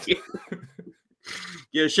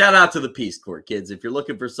 Shout out to the Peace Corps, kids. If you're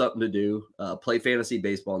looking for something to do, play fantasy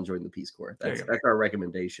baseball and join the Peace Corps. That's our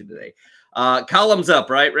recommendation today. Columns up,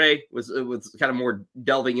 right, Ray? With kind of more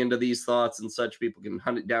delving into these thoughts and such. People can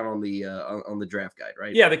hunt it down on the draft guide,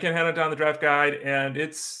 right? Yeah, they can hunt it down the draft guide, and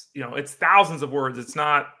it's thousands of words. It's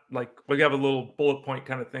not like we have a little bullet point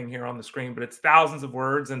kind of thing here on the screen, but it's thousands of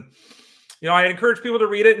words. And I encourage people to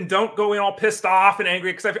read it and don't go in all pissed off and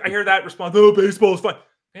angry, because I hear that response, "Oh, baseball is fun."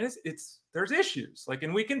 And there's issues,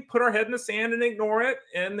 and we can put our head in the sand and ignore it,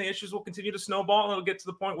 and the issues will continue to snowball, and it'll get to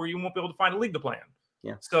the point where you won't be able to find a league to play in.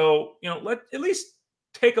 Yeah. So, let at least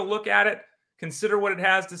take a look at it, consider what it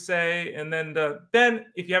has to say, and then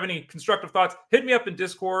if you have any constructive thoughts, hit me up in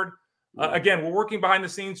Discord. Again, we're working behind the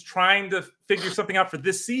scenes trying to figure something out for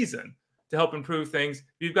this season to help improve things. If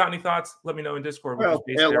you've got any thoughts, let me know in Discord. Well,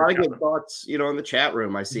 a lot of good thoughts, in the chat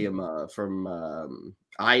room. I see them from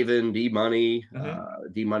Ivan, D Money.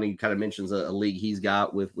 D Money kind of mentions a league he's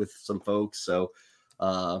got with some folks. So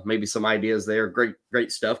maybe some ideas there.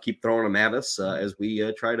 Great stuff. Keep throwing them at us as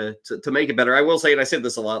we try to make it better. I will say, and I said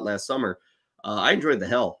this a lot last summer, I enjoyed the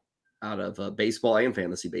hell out of baseball and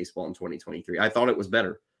fantasy baseball in 2023. I thought it was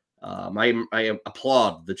better. I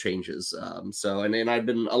applaud the changes. And I've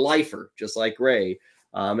been a lifer just like Ray.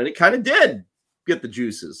 And it kind of did get the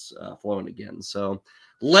juices flowing again. So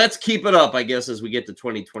let's keep it up, I guess, as we get to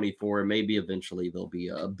 2024. And maybe eventually there'll be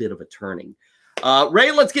a bit of a turning.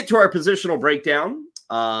 Ray, let's get to our positional breakdown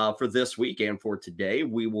for this week and for today.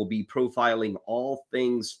 We will be profiling all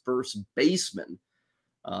things first baseman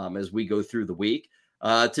as we go through the week.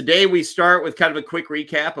 Today, we start with kind of a quick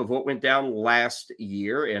recap of what went down last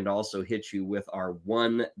year and also hit you with our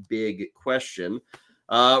one big question.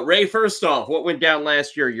 Ray, first off, what went down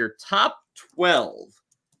last year? Your top 12.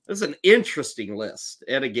 This is an interesting list.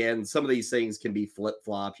 And again, some of these things can be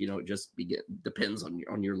flip-flop. It just depends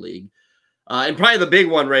on your league. And probably the big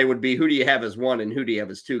one, Ray, would be who do you have as 1 and who do you have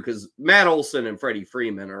as 2? Because Matt Olson and Freddie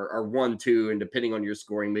Freeman are 1, 2, and depending on your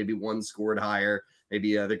scoring, maybe one scored higher,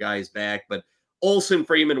 maybe the other guy's back. But Olson,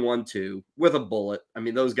 Freeman, 1, 2 with a bullet. I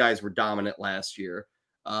mean, those guys were dominant last year.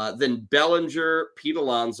 Then Bellinger, Pete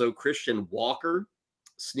Alonso, Christian Walker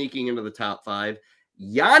sneaking into the top 5.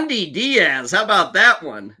 Yandy Diaz, how about that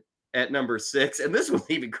one at number 6? And this one's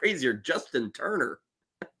even crazier. Justin Turner,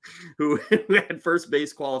 who had first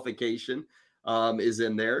base qualification, is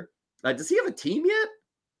in there. Does he have a team yet?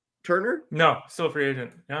 Turner? No, still a free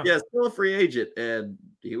agent. Yeah, still a free agent. And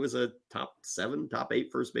he was a top 7, top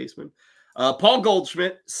 8 first baseman. Paul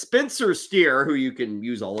Goldschmidt, Spencer Steer, who you can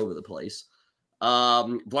use all over the place.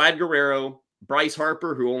 Vlad Guerrero, Bryce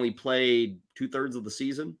Harper, who only played 2/3 of the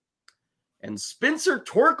season. And Spencer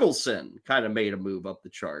Torkelson kind of made a move up the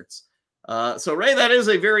charts. So, Ray, that is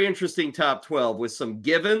a very interesting top 12 with some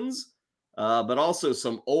givens, but also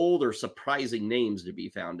some old or surprising names to be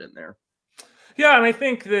found in there. Yeah, and I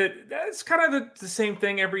think that's kind of the same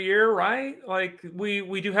thing every year, right? Like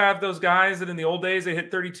we do have those guys that in the old days they hit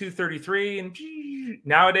 32, 33, and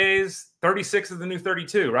nowadays 36 is the new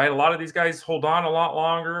 32, right? A lot of these guys hold on a lot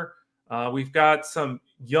longer. We've got some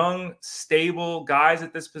young, stable guys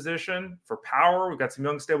at this position for power. We've got some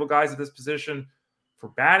young, stable guys at this position for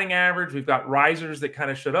batting average. We've got risers that kind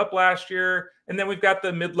of showed up last year. And then we've got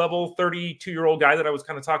the mid-level 32-year-old guy that I was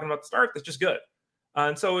kind of talking about at the start that's just good.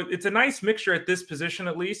 And so it's a nice mixture at this position,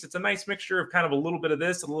 at least. It's a nice mixture of kind of a little bit of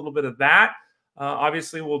this, a little bit of that.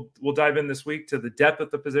 Obviously, we'll dive in this week to the depth of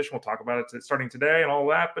the position. We'll talk about it starting today and all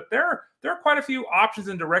that. But there are quite a few options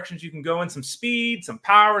and directions you can go in. Some speed, some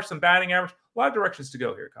power, some batting average. A lot of directions to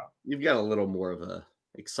go here, Kyle. You've got a little more of a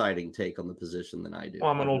exciting take on the position than I do.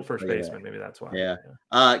 Well, I'm an old first baseman. Maybe that's why. Yeah.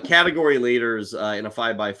 Category leaders in a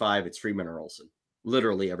 5x5, it's Freeman or Olson.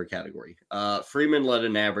 Literally every category. Freeman led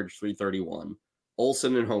an average 331.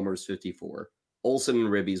 Olson and homers 54. Olson and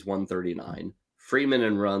ribbies 139. Freeman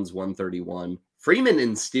and runs 131. Freeman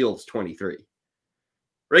in steals 23.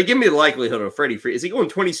 Ray, give me the likelihood of Freddie Freeman. Is he going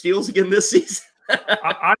 20 steals again this season?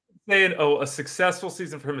 I'm saying a successful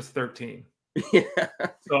season for him is 13. Yeah.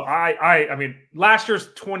 So I mean, last year's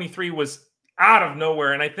 23 was out of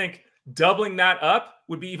nowhere, and I think doubling that up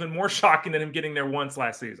would be even more shocking than him getting there once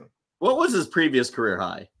last season. What was his previous career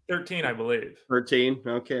high? 13, I believe. 13,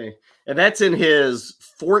 okay. And that's in his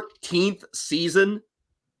 14th season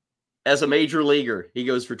as a major leaguer. He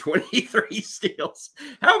goes for 23 steals.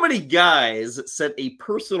 How many guys set a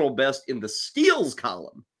personal best in the steals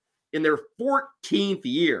column in their 14th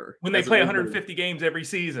year? When they play 150 games every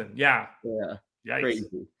season. Yeah. Yeah. Yikes.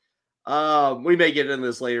 Crazy. We may get into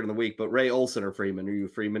this later in the week, but Ray, Olson or Freeman? Are you a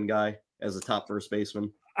Freeman guy as a top first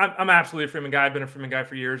baseman? I'm absolutely a Freeman guy. I've been a Freeman guy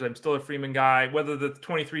for years. I'm still a Freeman guy. Whether the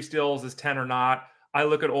 23 steals is 10 or not, I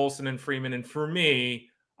look at Olson and Freeman. And for me,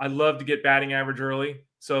 I love to get batting average early.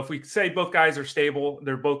 So if we say both guys are stable,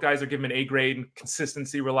 both guys are given an A grade and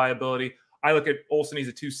consistency, reliability. I look at Olson, he's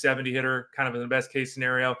a 270 hitter, kind of in the best case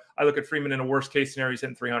scenario. I look at Freeman in a worst case scenario, he's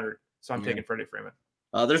hitting 300. So I'm taking Freddie Freeman.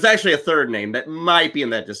 There's actually a third name that might be in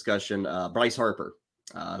that discussion, Bryce Harper.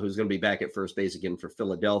 Who's going to be back at first base again for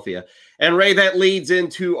Philadelphia. And Ray, that leads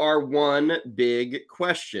into our one big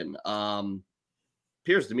question.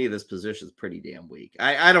 Appears to me this position is pretty damn weak.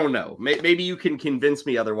 I don't know. Maybe you can convince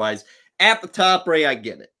me otherwise. At the top, Ray, I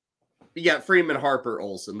get it. You got Freeman, Harper,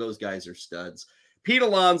 Olson. Those guys are studs. Pete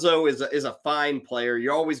Alonso is a fine player.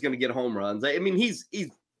 You're always going to get home runs. I mean, he's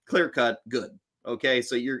clear cut good. Okay,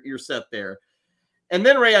 so you're set there. And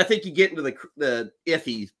then, Ray, I think you get into the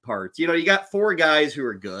iffy parts. You got 4 guys who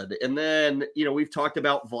are good. And then, we've talked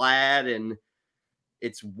about Vlad, and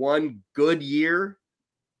it's one good year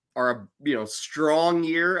or a strong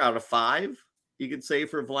year out of 5, you could say,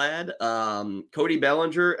 for Vlad. Cody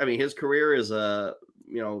Bellinger, I mean, his career is the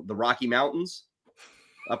Rocky Mountains,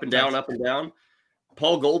 up and down, up and down.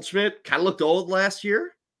 Paul Goldschmidt kind of looked old last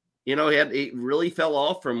year. He really fell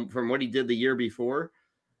off from what he did the year before.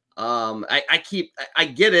 I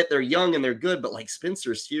get it. They're young and they're good, but like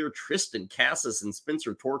Spencer Steer, Tristan Cassis, and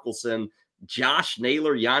Spencer Torkelson, Josh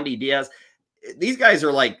Naylor, Yandy Diaz, these guys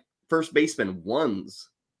are like first baseman ones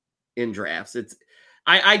in drafts.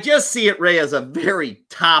 I just see it, Ray, as a very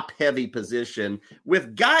top heavy position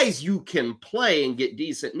with guys you can play and get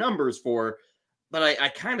decent numbers for. But I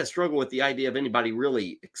kind of struggle with the idea of anybody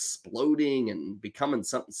really exploding and becoming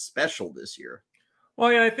something special this year.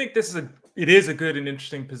 Well, yeah, I think it is a good and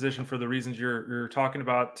interesting position for the reasons you're talking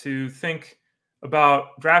about, to think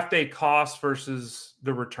about draft day cost versus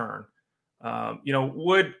the return.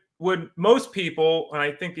 Would most people, and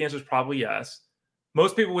I think the answer is probably yes,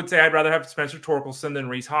 most people would say I'd rather have Spencer Torkelson than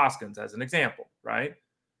Rhys Hoskins, as an example, right?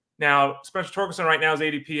 Now, Spencer Torkelson right now is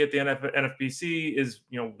ADP at the NFBC is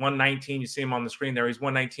 119. You see him on the screen there. He's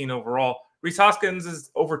 119 overall. Rhys Hoskins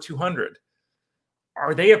is over 200.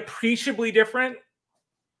 Are they appreciably different?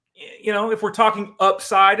 If we're talking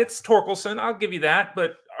upside, it's Torkelson. I'll give you that.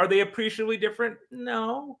 But are they appreciably different?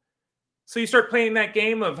 No. So you start playing that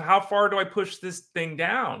game of how far do I push this thing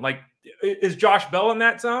down? Like, is Josh Bell in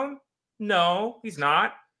that zone? No, he's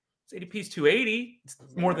not. His ADP is 280. It's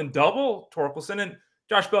more than double Torkelson. And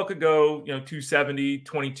Josh Bell could go, 270,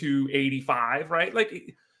 2285, right?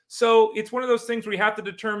 Like, so it's one of those things where you have to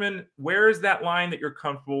determine where is that line that you're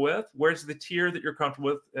comfortable with, where's the tier that you're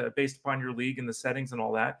comfortable with based upon your league and the settings and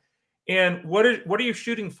all that, and what are you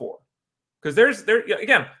shooting for? Because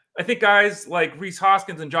again, I think guys like Rhys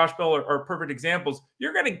Hoskins and Josh Bell are perfect examples.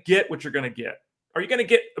 You're going to get what you're going to get. Are you going to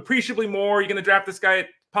get appreciably more? Are you going to draft this guy at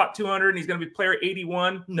pot 200 and he's going to be player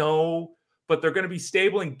 81? No, but they're going to be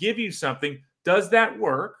stable and give you something. Does that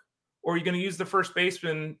work? Or are you going to use the first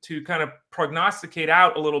baseman to kind of prognosticate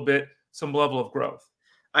out a little bit some level of growth?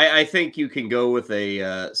 I think you can go with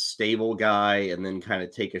a stable guy and then kind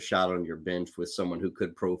of take a shot on your bench with someone who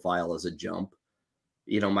could profile as a jump.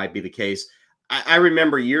 Might be the case. I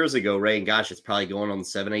remember years ago, Ray, and gosh, it's probably going on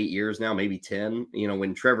 7, 8 years now, maybe 10,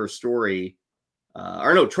 when Trevor Story,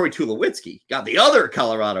 Troy Tulowitzki, got the other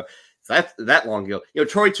Colorado. That long ago.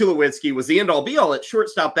 Troy Tulowitzki was the end-all be-all at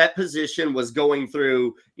shortstop. That position was going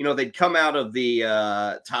through, they'd come out of the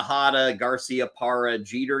Tejada, Garcia, Parra,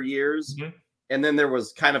 Jeter years. Mm-hmm. And then there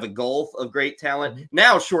was kind of a gulf of great talent. Mm-hmm.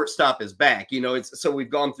 Now shortstop is back. So we've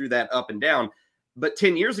gone through that up and down. But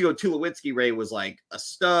 10 years ago, Tulowitzki, Ray, was like a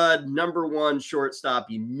stud, number 1 shortstop.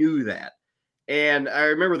 You knew that. And I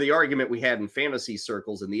remember the argument we had in fantasy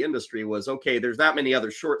circles in the industry was, okay, there's not many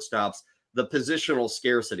other shortstops. The positional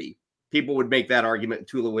scarcity. People would make that argument,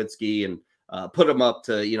 Tulowitzki, and put him up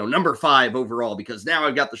to, number 5 overall, because now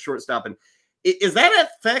I've got the shortstop. And is that an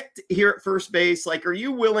effect here at first base? Like, are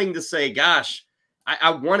you willing to say, gosh,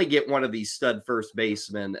 I want to get one of these stud first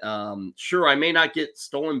basemen? Sure, I may not get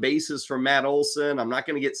stolen bases from Matt Olson. I'm not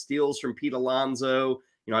going to get steals from Pete Alonso.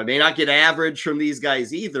 I may not get average from these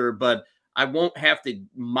guys either, but I won't have to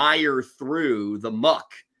mire through the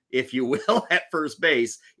muck, if you will, at first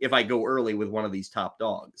base if I go early with one of these top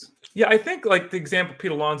dogs. Yeah, I think like the example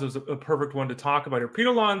Pete Alonso is a perfect one to talk about here. Pete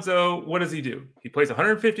Alonso, what does he do? He plays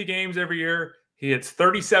 150 games every year. He hits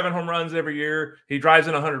 37 home runs every year. He drives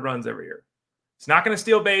in 100 runs every year. He's not going to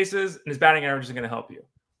steal bases, and his batting average isn't going to help you.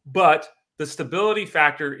 But the stability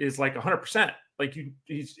factor is like 100%. Like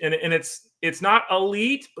it's not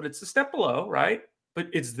elite, but it's a step below, right? But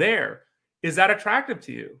it's there. Is that attractive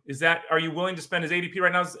to you? Are you willing to spend his ADP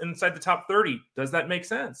right now inside the top 30? Does that make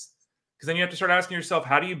sense? Because then you have to start asking yourself,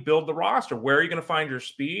 how do you build the roster? Where are you going to find your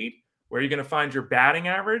speed? Where are you going to find your batting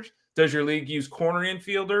average? Does your league use corner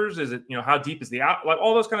infielders? Is it, how deep is the out? Like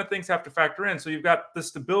all those kind of things have to factor in. So you've got the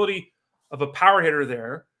stability of a power hitter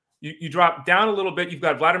there. You drop down a little bit. You've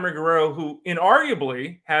got Vladimir Guerrero, who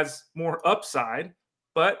inarguably has more upside,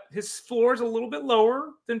 but his floor is a little bit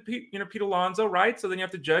lower than Pete Alonso, right? So then you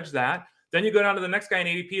have to judge that. Then you go down to the next guy in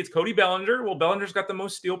ADP. It's Cody Bellinger. Well, Bellinger's got the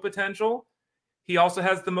most steal potential. He also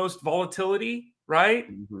has the most volatility, right?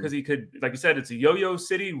 Because he could, like you said, it's a yo-yo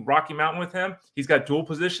city, Rocky Mountain with him. He's got dual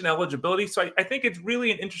position eligibility. So I think it's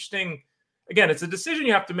really an interesting, again, it's a decision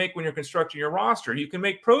you have to make when you're constructing your roster. You can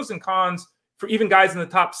make pros and cons for even guys in the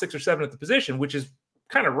top 6 or 7 at the position, which is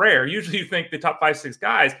kind of rare. Usually you think the top 5, 6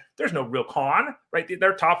 guys, there's no real con, right?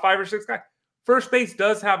 They're top 5 or 6 guys. First base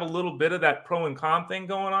does have a little bit of that pro and con thing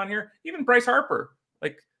going on here. Even Bryce Harper.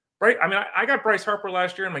 I got Bryce Harper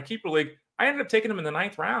last year in my keeper league. I ended up taking him in the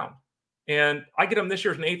 9th round. And I get him this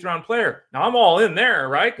year as an 8th round player. Now I'm all in there,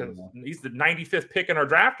 right? Because he's the 95th pick in our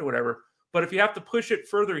draft or whatever. But if you have to push it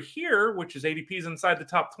further here, which is ADPs inside the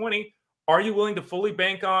top 20, are you willing to fully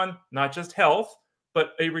bank on not just health,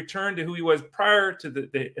 but a return to who he was prior to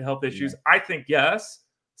the health issues? I think yes.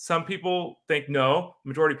 Some people think no.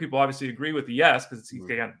 Majority of people obviously agree with the yes because he's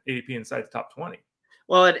got ADP inside the top 20.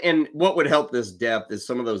 Well, and what would help this depth is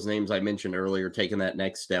some of those names I mentioned earlier, taking that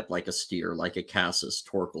next step, like a Steer, like a Casas,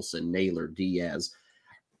 Torkelson, Naylor, Diaz.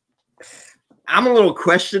 I'm a little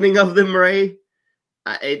questioning of them, Ray.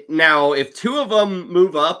 Now, if 2 of them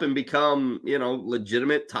move up and become,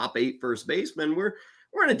 legitimate top 8 first basemen, we're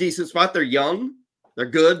in a decent spot. They're young. They're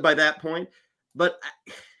good by that point. But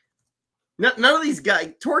none of these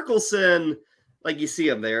guys, Torkelson, like you see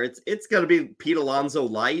him there, it's going to be Pete Alonso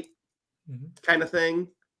light kind of thing,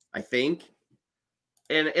 I think.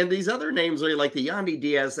 And these other names are like the Yandy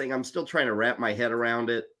Diaz thing. I'm still trying to wrap my head around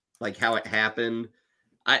it, like how it happened.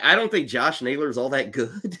 I don't think Josh Naylor's all that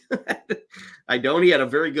good. I don't. He had a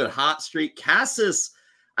very good hot streak. Casas,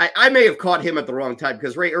 I may have caught him at the wrong time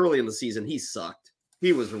because right early in the season, he sucked.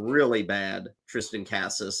 He was really bad, Tristan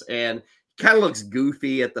Casas, and kind of looks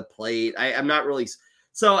goofy at the plate. I'm not really.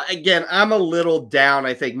 So, again, I'm a little down,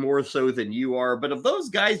 I think, more so than you are. But of those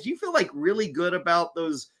guys, do you feel like really good about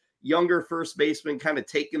those younger first basemen kind of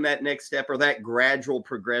taking that next step or that gradual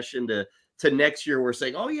progression to next year? We're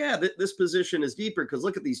saying, oh, yeah, this position is deeper because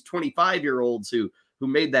look at these 25-year-olds who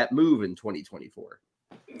made that move in 2024.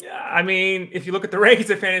 Yeah, I mean, if you look at the rankings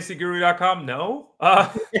at fantasyguru.com, no.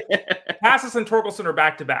 Casas and Torkelson are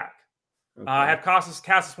back-to-back. Okay. I have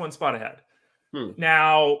Casas 1 spot ahead.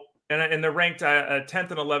 Now, and they're ranked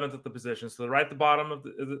 10th and 11th at the position. So they're right at the bottom of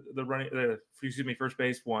the running, first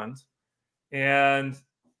base ones. And,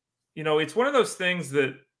 it's one of those things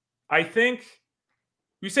that I think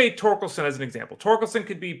you say Torkelson as an example. Torkelson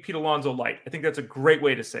could be Pete Alonso light. I think that's a great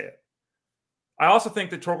way to say it. I also think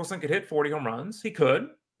that Torkelson could hit 40 home runs. He could.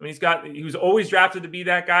 I mean, he was always drafted to be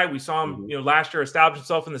that guy. We saw him, last year establish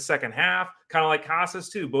himself in the second half, kind of like Casas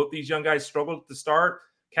too. Both these young guys struggled at the start.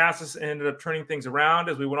 Casas ended up turning things around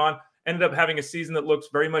as we went on, ended up having a season that looks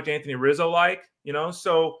very much Anthony Rizzo-like,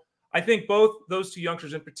 So I think both those 2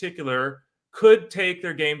 youngsters in particular could take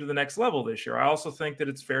their game to the next level this year. I also think that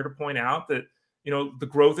it's fair to point out that, the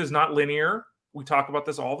growth is not linear. We talk about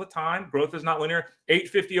this all the time. Growth is not linear.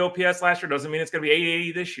 850 OPS last year doesn't mean it's going to be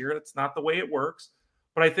 880 this year. That's not the way it works.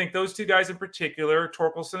 But I think those 2 guys in particular,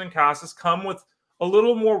 Torkelson and Casas, come with a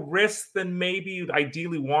little more risk than maybe you'd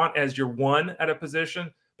ideally want as your 1 at a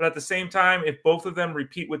position. But at the same time, if both of them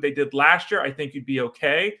repeat what they did last year, I think you'd be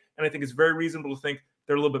okay. And I think it's very reasonable to think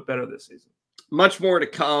they're a little bit better this season. Much more to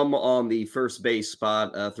come on the first base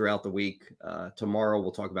spot throughout the week. Tomorrow,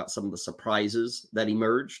 we'll talk about some of the surprises that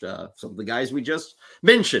emerged. Some of the guys we just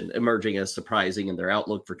mentioned emerging as surprising in their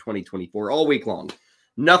outlook for 2024 all week long.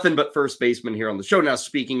 Nothing but first baseman here on the show. Now,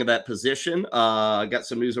 speaking of that position, I got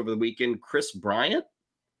some news over the weekend. Chris Bryant.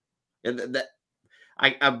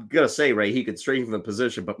 I'm going to say, Ray, he could strengthen the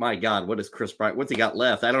position, but my God, what is Chris Bryant? What's he got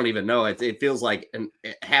left? I don't even know. It feels like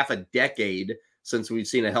half a decade since we've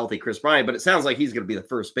seen a healthy Chris Bryant, but it sounds like he's going to be the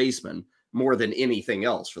first baseman more than anything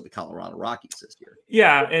else for the Colorado Rockies this year.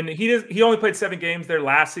 Yeah, and he only played 7 games there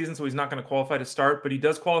last season, so he's not going to qualify to start, but he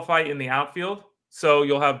does qualify in the outfield, so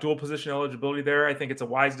you'll have dual position eligibility there. I think it's a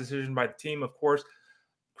wise decision by the team, of course.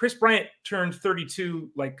 Chris Bryant turned 32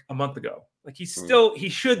 like a month ago. Like he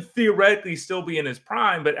should theoretically still be in his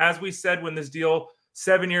prime, but as we said when this deal,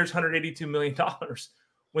 7 years, $182 million,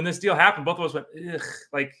 when this deal happened, both of us went, ugh,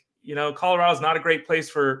 Colorado's not a great place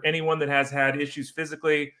for anyone that has had issues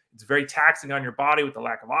physically. It's very taxing on your body with the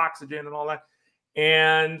lack of oxygen and all that.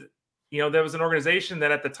 And, there was an organization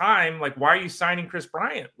that at the time, like, why are you signing Chris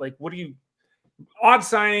Bryant? Like, odd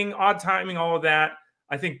signing, odd timing, all of that.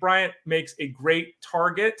 I think Bryant makes a great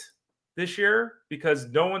target this year because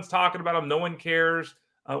no one's talking about him. No one cares.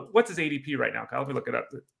 What's his ADP right now, Kyle? Let me look it up.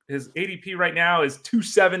 His ADP right now is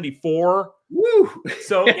 274. Woo!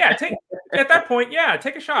 So, yeah, at that point,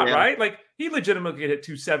 take a shot, right? Like, he legitimately hit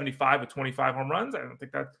 275 with 25 home runs. I don't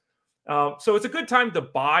think that. So it's a good time to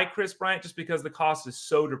buy Chris Bryant just because the cost is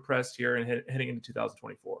so depressed here and heading into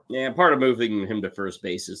 2024. Yeah, part of moving him to first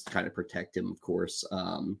base is to kind of protect him, of course.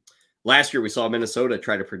 Last year, we saw Minnesota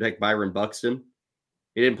try to protect Byron Buxton.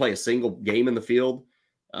 He didn't play a single game in the field.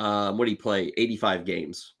 What did he play? 85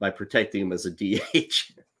 games by protecting him as a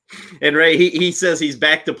DH. And Ray, he says he's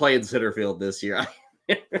back to playing center field this year.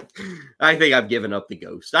 I think I've given up the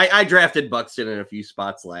ghost. I drafted Buxton in a few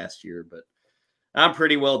spots last year, but I'm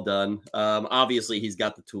pretty well done. Obviously, he's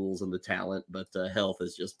got the tools and the talent, but health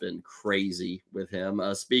has just been crazy with him.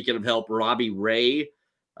 Speaking of help, Robbie Ray,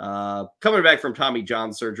 coming back from Tommy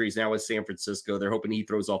John surgeries now with San Francisco. They're hoping he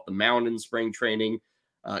throws off the mound in spring training.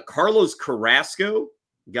 Carlos Carrasco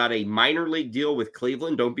got a minor league deal with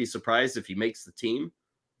Cleveland. Don't be surprised if he makes the team.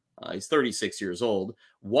 He's 36 years old.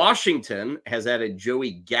 Washington has added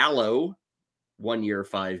Joey Gallo, 1 year,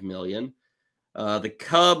 $5 million. The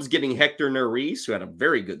Cubs getting Hector Neris, who had a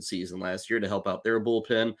very good season last year, to help out their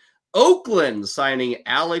bullpen. Oakland signing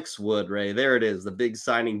Alex Wood, Ray. There it is, the big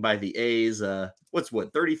signing by the A's. What's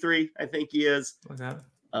Wood, 33, I think he is. What's that?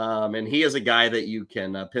 And he is a guy that you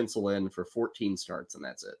can pencil in for 14 starts, and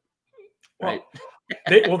that's it. Right?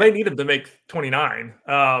 Well, they need him to make 29.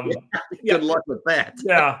 Good luck with that.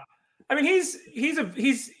 Yeah. I mean, he's still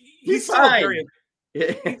fine.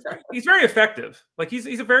 He's very effective. Like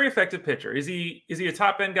he's a very effective pitcher. Is he a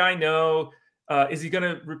top end guy? No. Is he going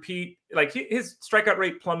to repeat? Like his strikeout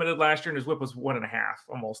rate plummeted last year, and his WHIP was 1.5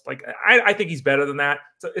 almost. Like I think he's better than that.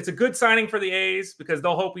 So it's a good signing for the A's because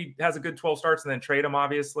they'll hope he has a good 12 starts and then trade him.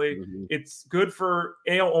 Obviously, It's good for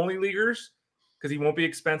AL only leaguers because he won't be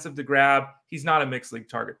expensive to grab. He's not a mixed league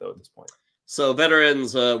target though at this point. So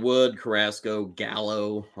veterans, Wood, Carrasco,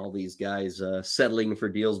 Gallo, all these guys settling for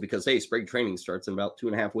deals because, hey, spring training starts in about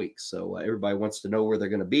 2.5 weeks. So everybody wants to know where they're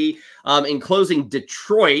going to be. In closing,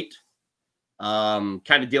 Detroit, kind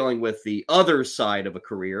of dealing with the other side of a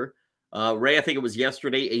career. Ray, I think it was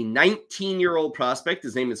yesterday, a 19-year-old prospect.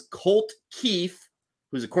 His name is Colt Keith,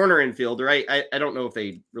 who's a corner infielder. I don't know if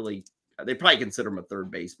they probably consider him a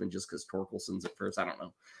third baseman just because Torkelson's at first. I don't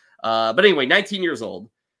know. But anyway, 19 years old.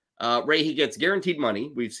 Ray, he gets guaranteed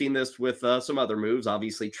money. We've seen this with some other moves.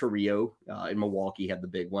 Obviously, Chirrillo in Milwaukee had the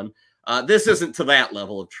big one. This isn't to that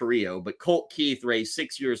level of Chirrillo, but Colt Keith, Ray,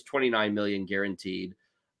 6 years, $29 million guaranteed.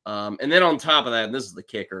 And then on top of that, and this is the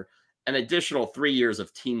kicker, an additional 3 years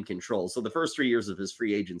of team control. So the first 3 years of his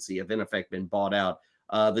free agency have in effect been bought out.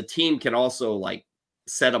 The team can also like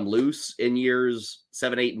set him loose in years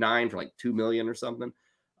 7, 8, 9 for like $2 million or something.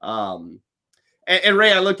 And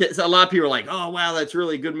Ray, I looked at a lot of people are like, oh, wow, that's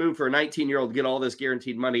really a good move for a 19-year-old to get all this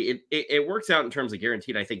guaranteed money. It works out in terms of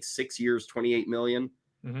guaranteed, I think 6 years, $28 million.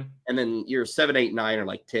 Mm-hmm. And then years 7, 8, 9 are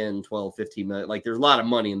like 10, 12, 15 million. Like there's a lot of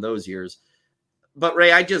money in those years. But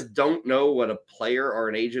Ray, I just don't know what a player or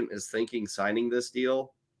an agent is thinking signing this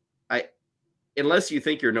deal. Unless you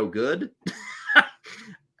think you're no good.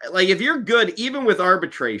 Like if you're good, even with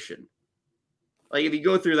arbitration, like if you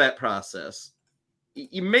go through that process,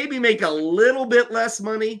 you maybe make a little bit less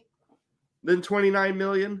money than $29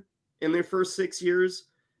 million in their first 6 years,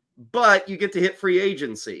 but you get to hit free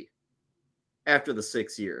agency after the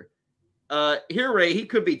 6th year. Here, Ray, he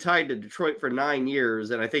could be tied to Detroit for 9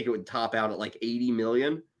 years, and I think it would top out at like $80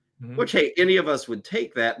 million, which, hey, any of us would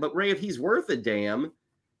take that. But Ray, if he's worth a damn,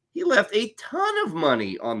 he left a ton of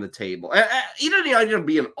money on the table. He didn't need to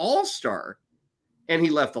be an all-star, and he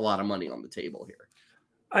left a lot of money on the table here.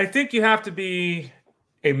 I think you have to be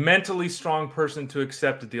a mentally strong person to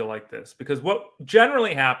accept a deal like this, because what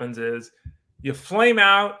generally happens is you flame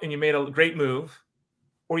out and you made a great move,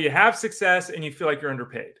 or you have success and you feel like you're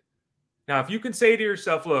underpaid. Now, if you can say to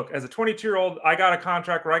yourself, look, as a 22-year-old, I got a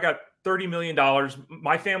contract where I got $30 million,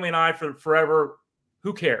 my family and I for forever,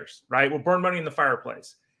 who cares, right? We'll burn money in the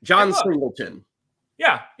fireplace. John Singleton.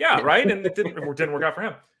 Yeah, right? And it didn't work out for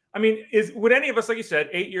him. I mean, would any of us, like you said,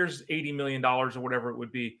 8 years, $80 million or whatever it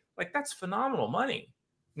would be, like that's phenomenal money.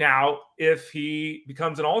 Now, if he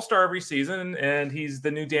becomes an all-star every season and he's the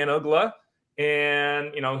new Dan Uggla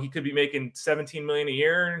and, he could be making $17 million a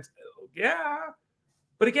year, yeah.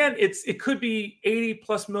 But again, it could be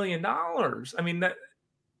 $80+ million. I mean,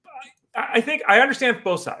 I think I understand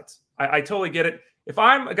both sides. I totally get it. If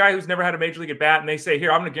I'm a guy who's never had a major league at bat and they say,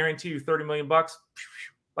 here, I'm going to guarantee you $30 million,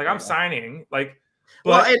 like I'm signing. Like,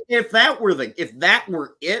 but well, if that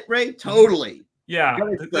were it, Ray, totally. Yeah,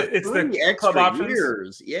 it's the club options.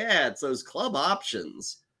 Years. Yeah, it's those club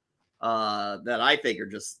options that I think are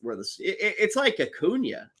just where it's like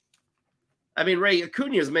Acuna. I mean, Ray,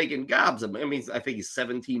 Acuna is making gobs. I think he's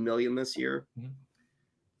 $17 million this year. Mm-hmm.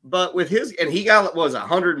 But with and he got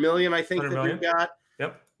 $100 million, I think that he got.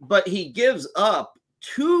 Yep. But he gives up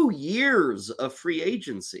 2 years of free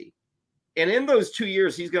agency, and in those 2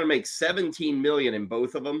 years, he's going to make $17 million in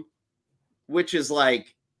both of them, which is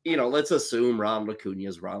like, let's assume Ronald Acuna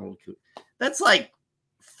is Ronald Acuna. That's like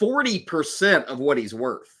 40% of what he's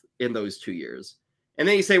worth in those 2 years. And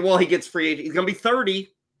then you say, well, he gets free agent. He's going to be 30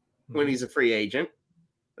 when he's a free agent.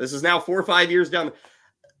 This is now 4 or 5 years down.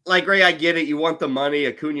 Like, Ray, I get it. You want the money.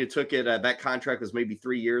 Acuna took it. That contract was maybe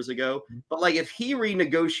 3 years ago. But, like, if he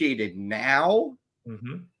renegotiated now,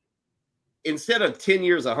 Mm-hmm. Instead of 10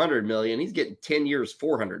 years, 100 million, he's getting 10 years,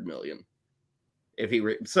 400 million. Hey,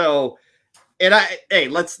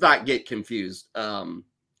 let's not get confused.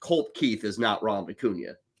 Colt Keith is not Ron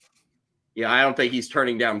Acuna. Yeah, I don't think he's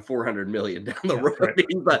turning down 400 million down the road.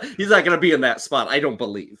 Right. He's not going to be in that spot. I don't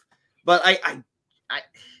believe. But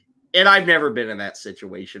and I've never been in that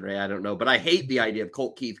situation, Ray. I don't know, but I hate the idea of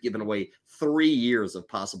Colt Keith giving away 3 years of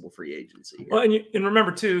possible free agency here. Well, and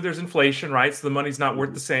remember too, there's inflation, right? So the money's not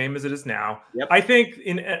worth the same as it is now. Yep. I think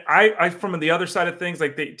I from the other side of things,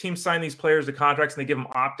 like the teams sign these players to contracts and they give them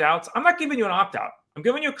opt-outs. I'm not giving you an opt-out. I'm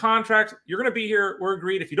giving you a contract. You're going to be here. We're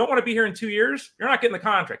agreed. If you don't want to be here in 2 years, you're not getting the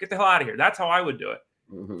contract. Get the hell out of here. That's how I would do it.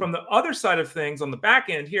 Mm-hmm. From the other side of things, on the back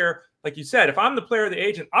end here, like you said, if I'm the player or the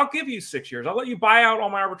agent, I'll give you 6 years. I'll let you buy out all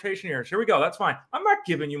my arbitration years. Here we go. That's fine. I'm not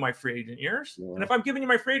giving you my free agent years. Yeah. And if I'm giving you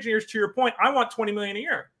my free agent years, to your point, I want $20 million a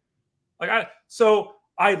year. So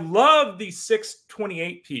I love the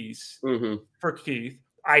 628 piece for Keith.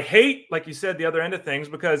 I hate, like you said, the other end of things,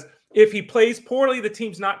 because if he plays poorly, the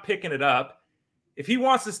team's not picking it up. If he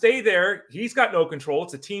wants to stay there, he's got no control.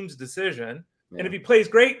 It's a team's decision. Yeah. And if he plays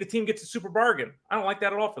great, the team gets a super bargain. I don't like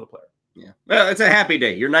that at all for the player. Yeah. Well, it's a happy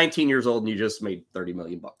day. You're 19 years old and you just made $30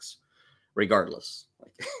 million regardless.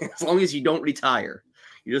 As long as you don't retire,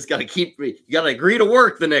 you just got to agree to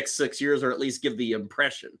work the next 6 years, or at least give the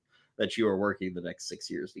impression that you are working the next 6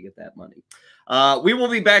 years to get that money. We will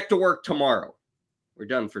be back to work tomorrow. We're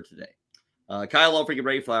done for today. Kyle Elfrink and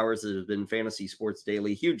Ray Flowers has been Fantasy Sports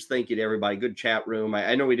Daily. Huge thank you to everybody. Good chat room.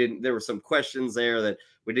 I know there were some questions there that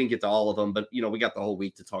we didn't get to all of them, but we got the whole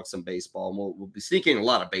week to talk some baseball, and we'll be sneaking a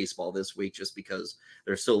lot of baseball this week just because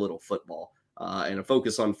there's so little football and a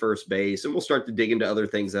focus on first base. And we'll start to dig into other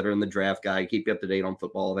things that are in the draft guide, keep you up to date on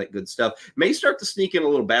football, all that good stuff. May start to sneak in a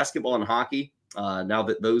little basketball and hockey now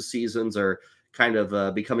that those seasons are kind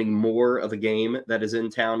of becoming more of a game that is in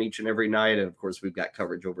town each and every night. And of course, we've got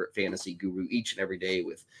coverage over at Fantasy Guru each and every day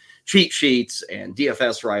with cheat sheets and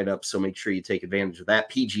DFS write-ups. So make sure you take advantage of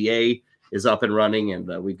that. PGA is up and running,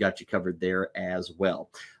 and we've got you covered there as well.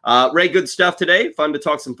 Ray, good stuff today. Fun to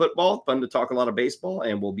talk some football, fun to talk a lot of baseball,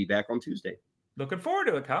 and we'll be back on Tuesday. Looking forward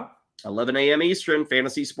to it, Kyle. 11 a.m. Eastern,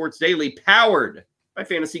 Fantasy Sports Daily, powered by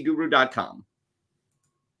fantasyguru.com.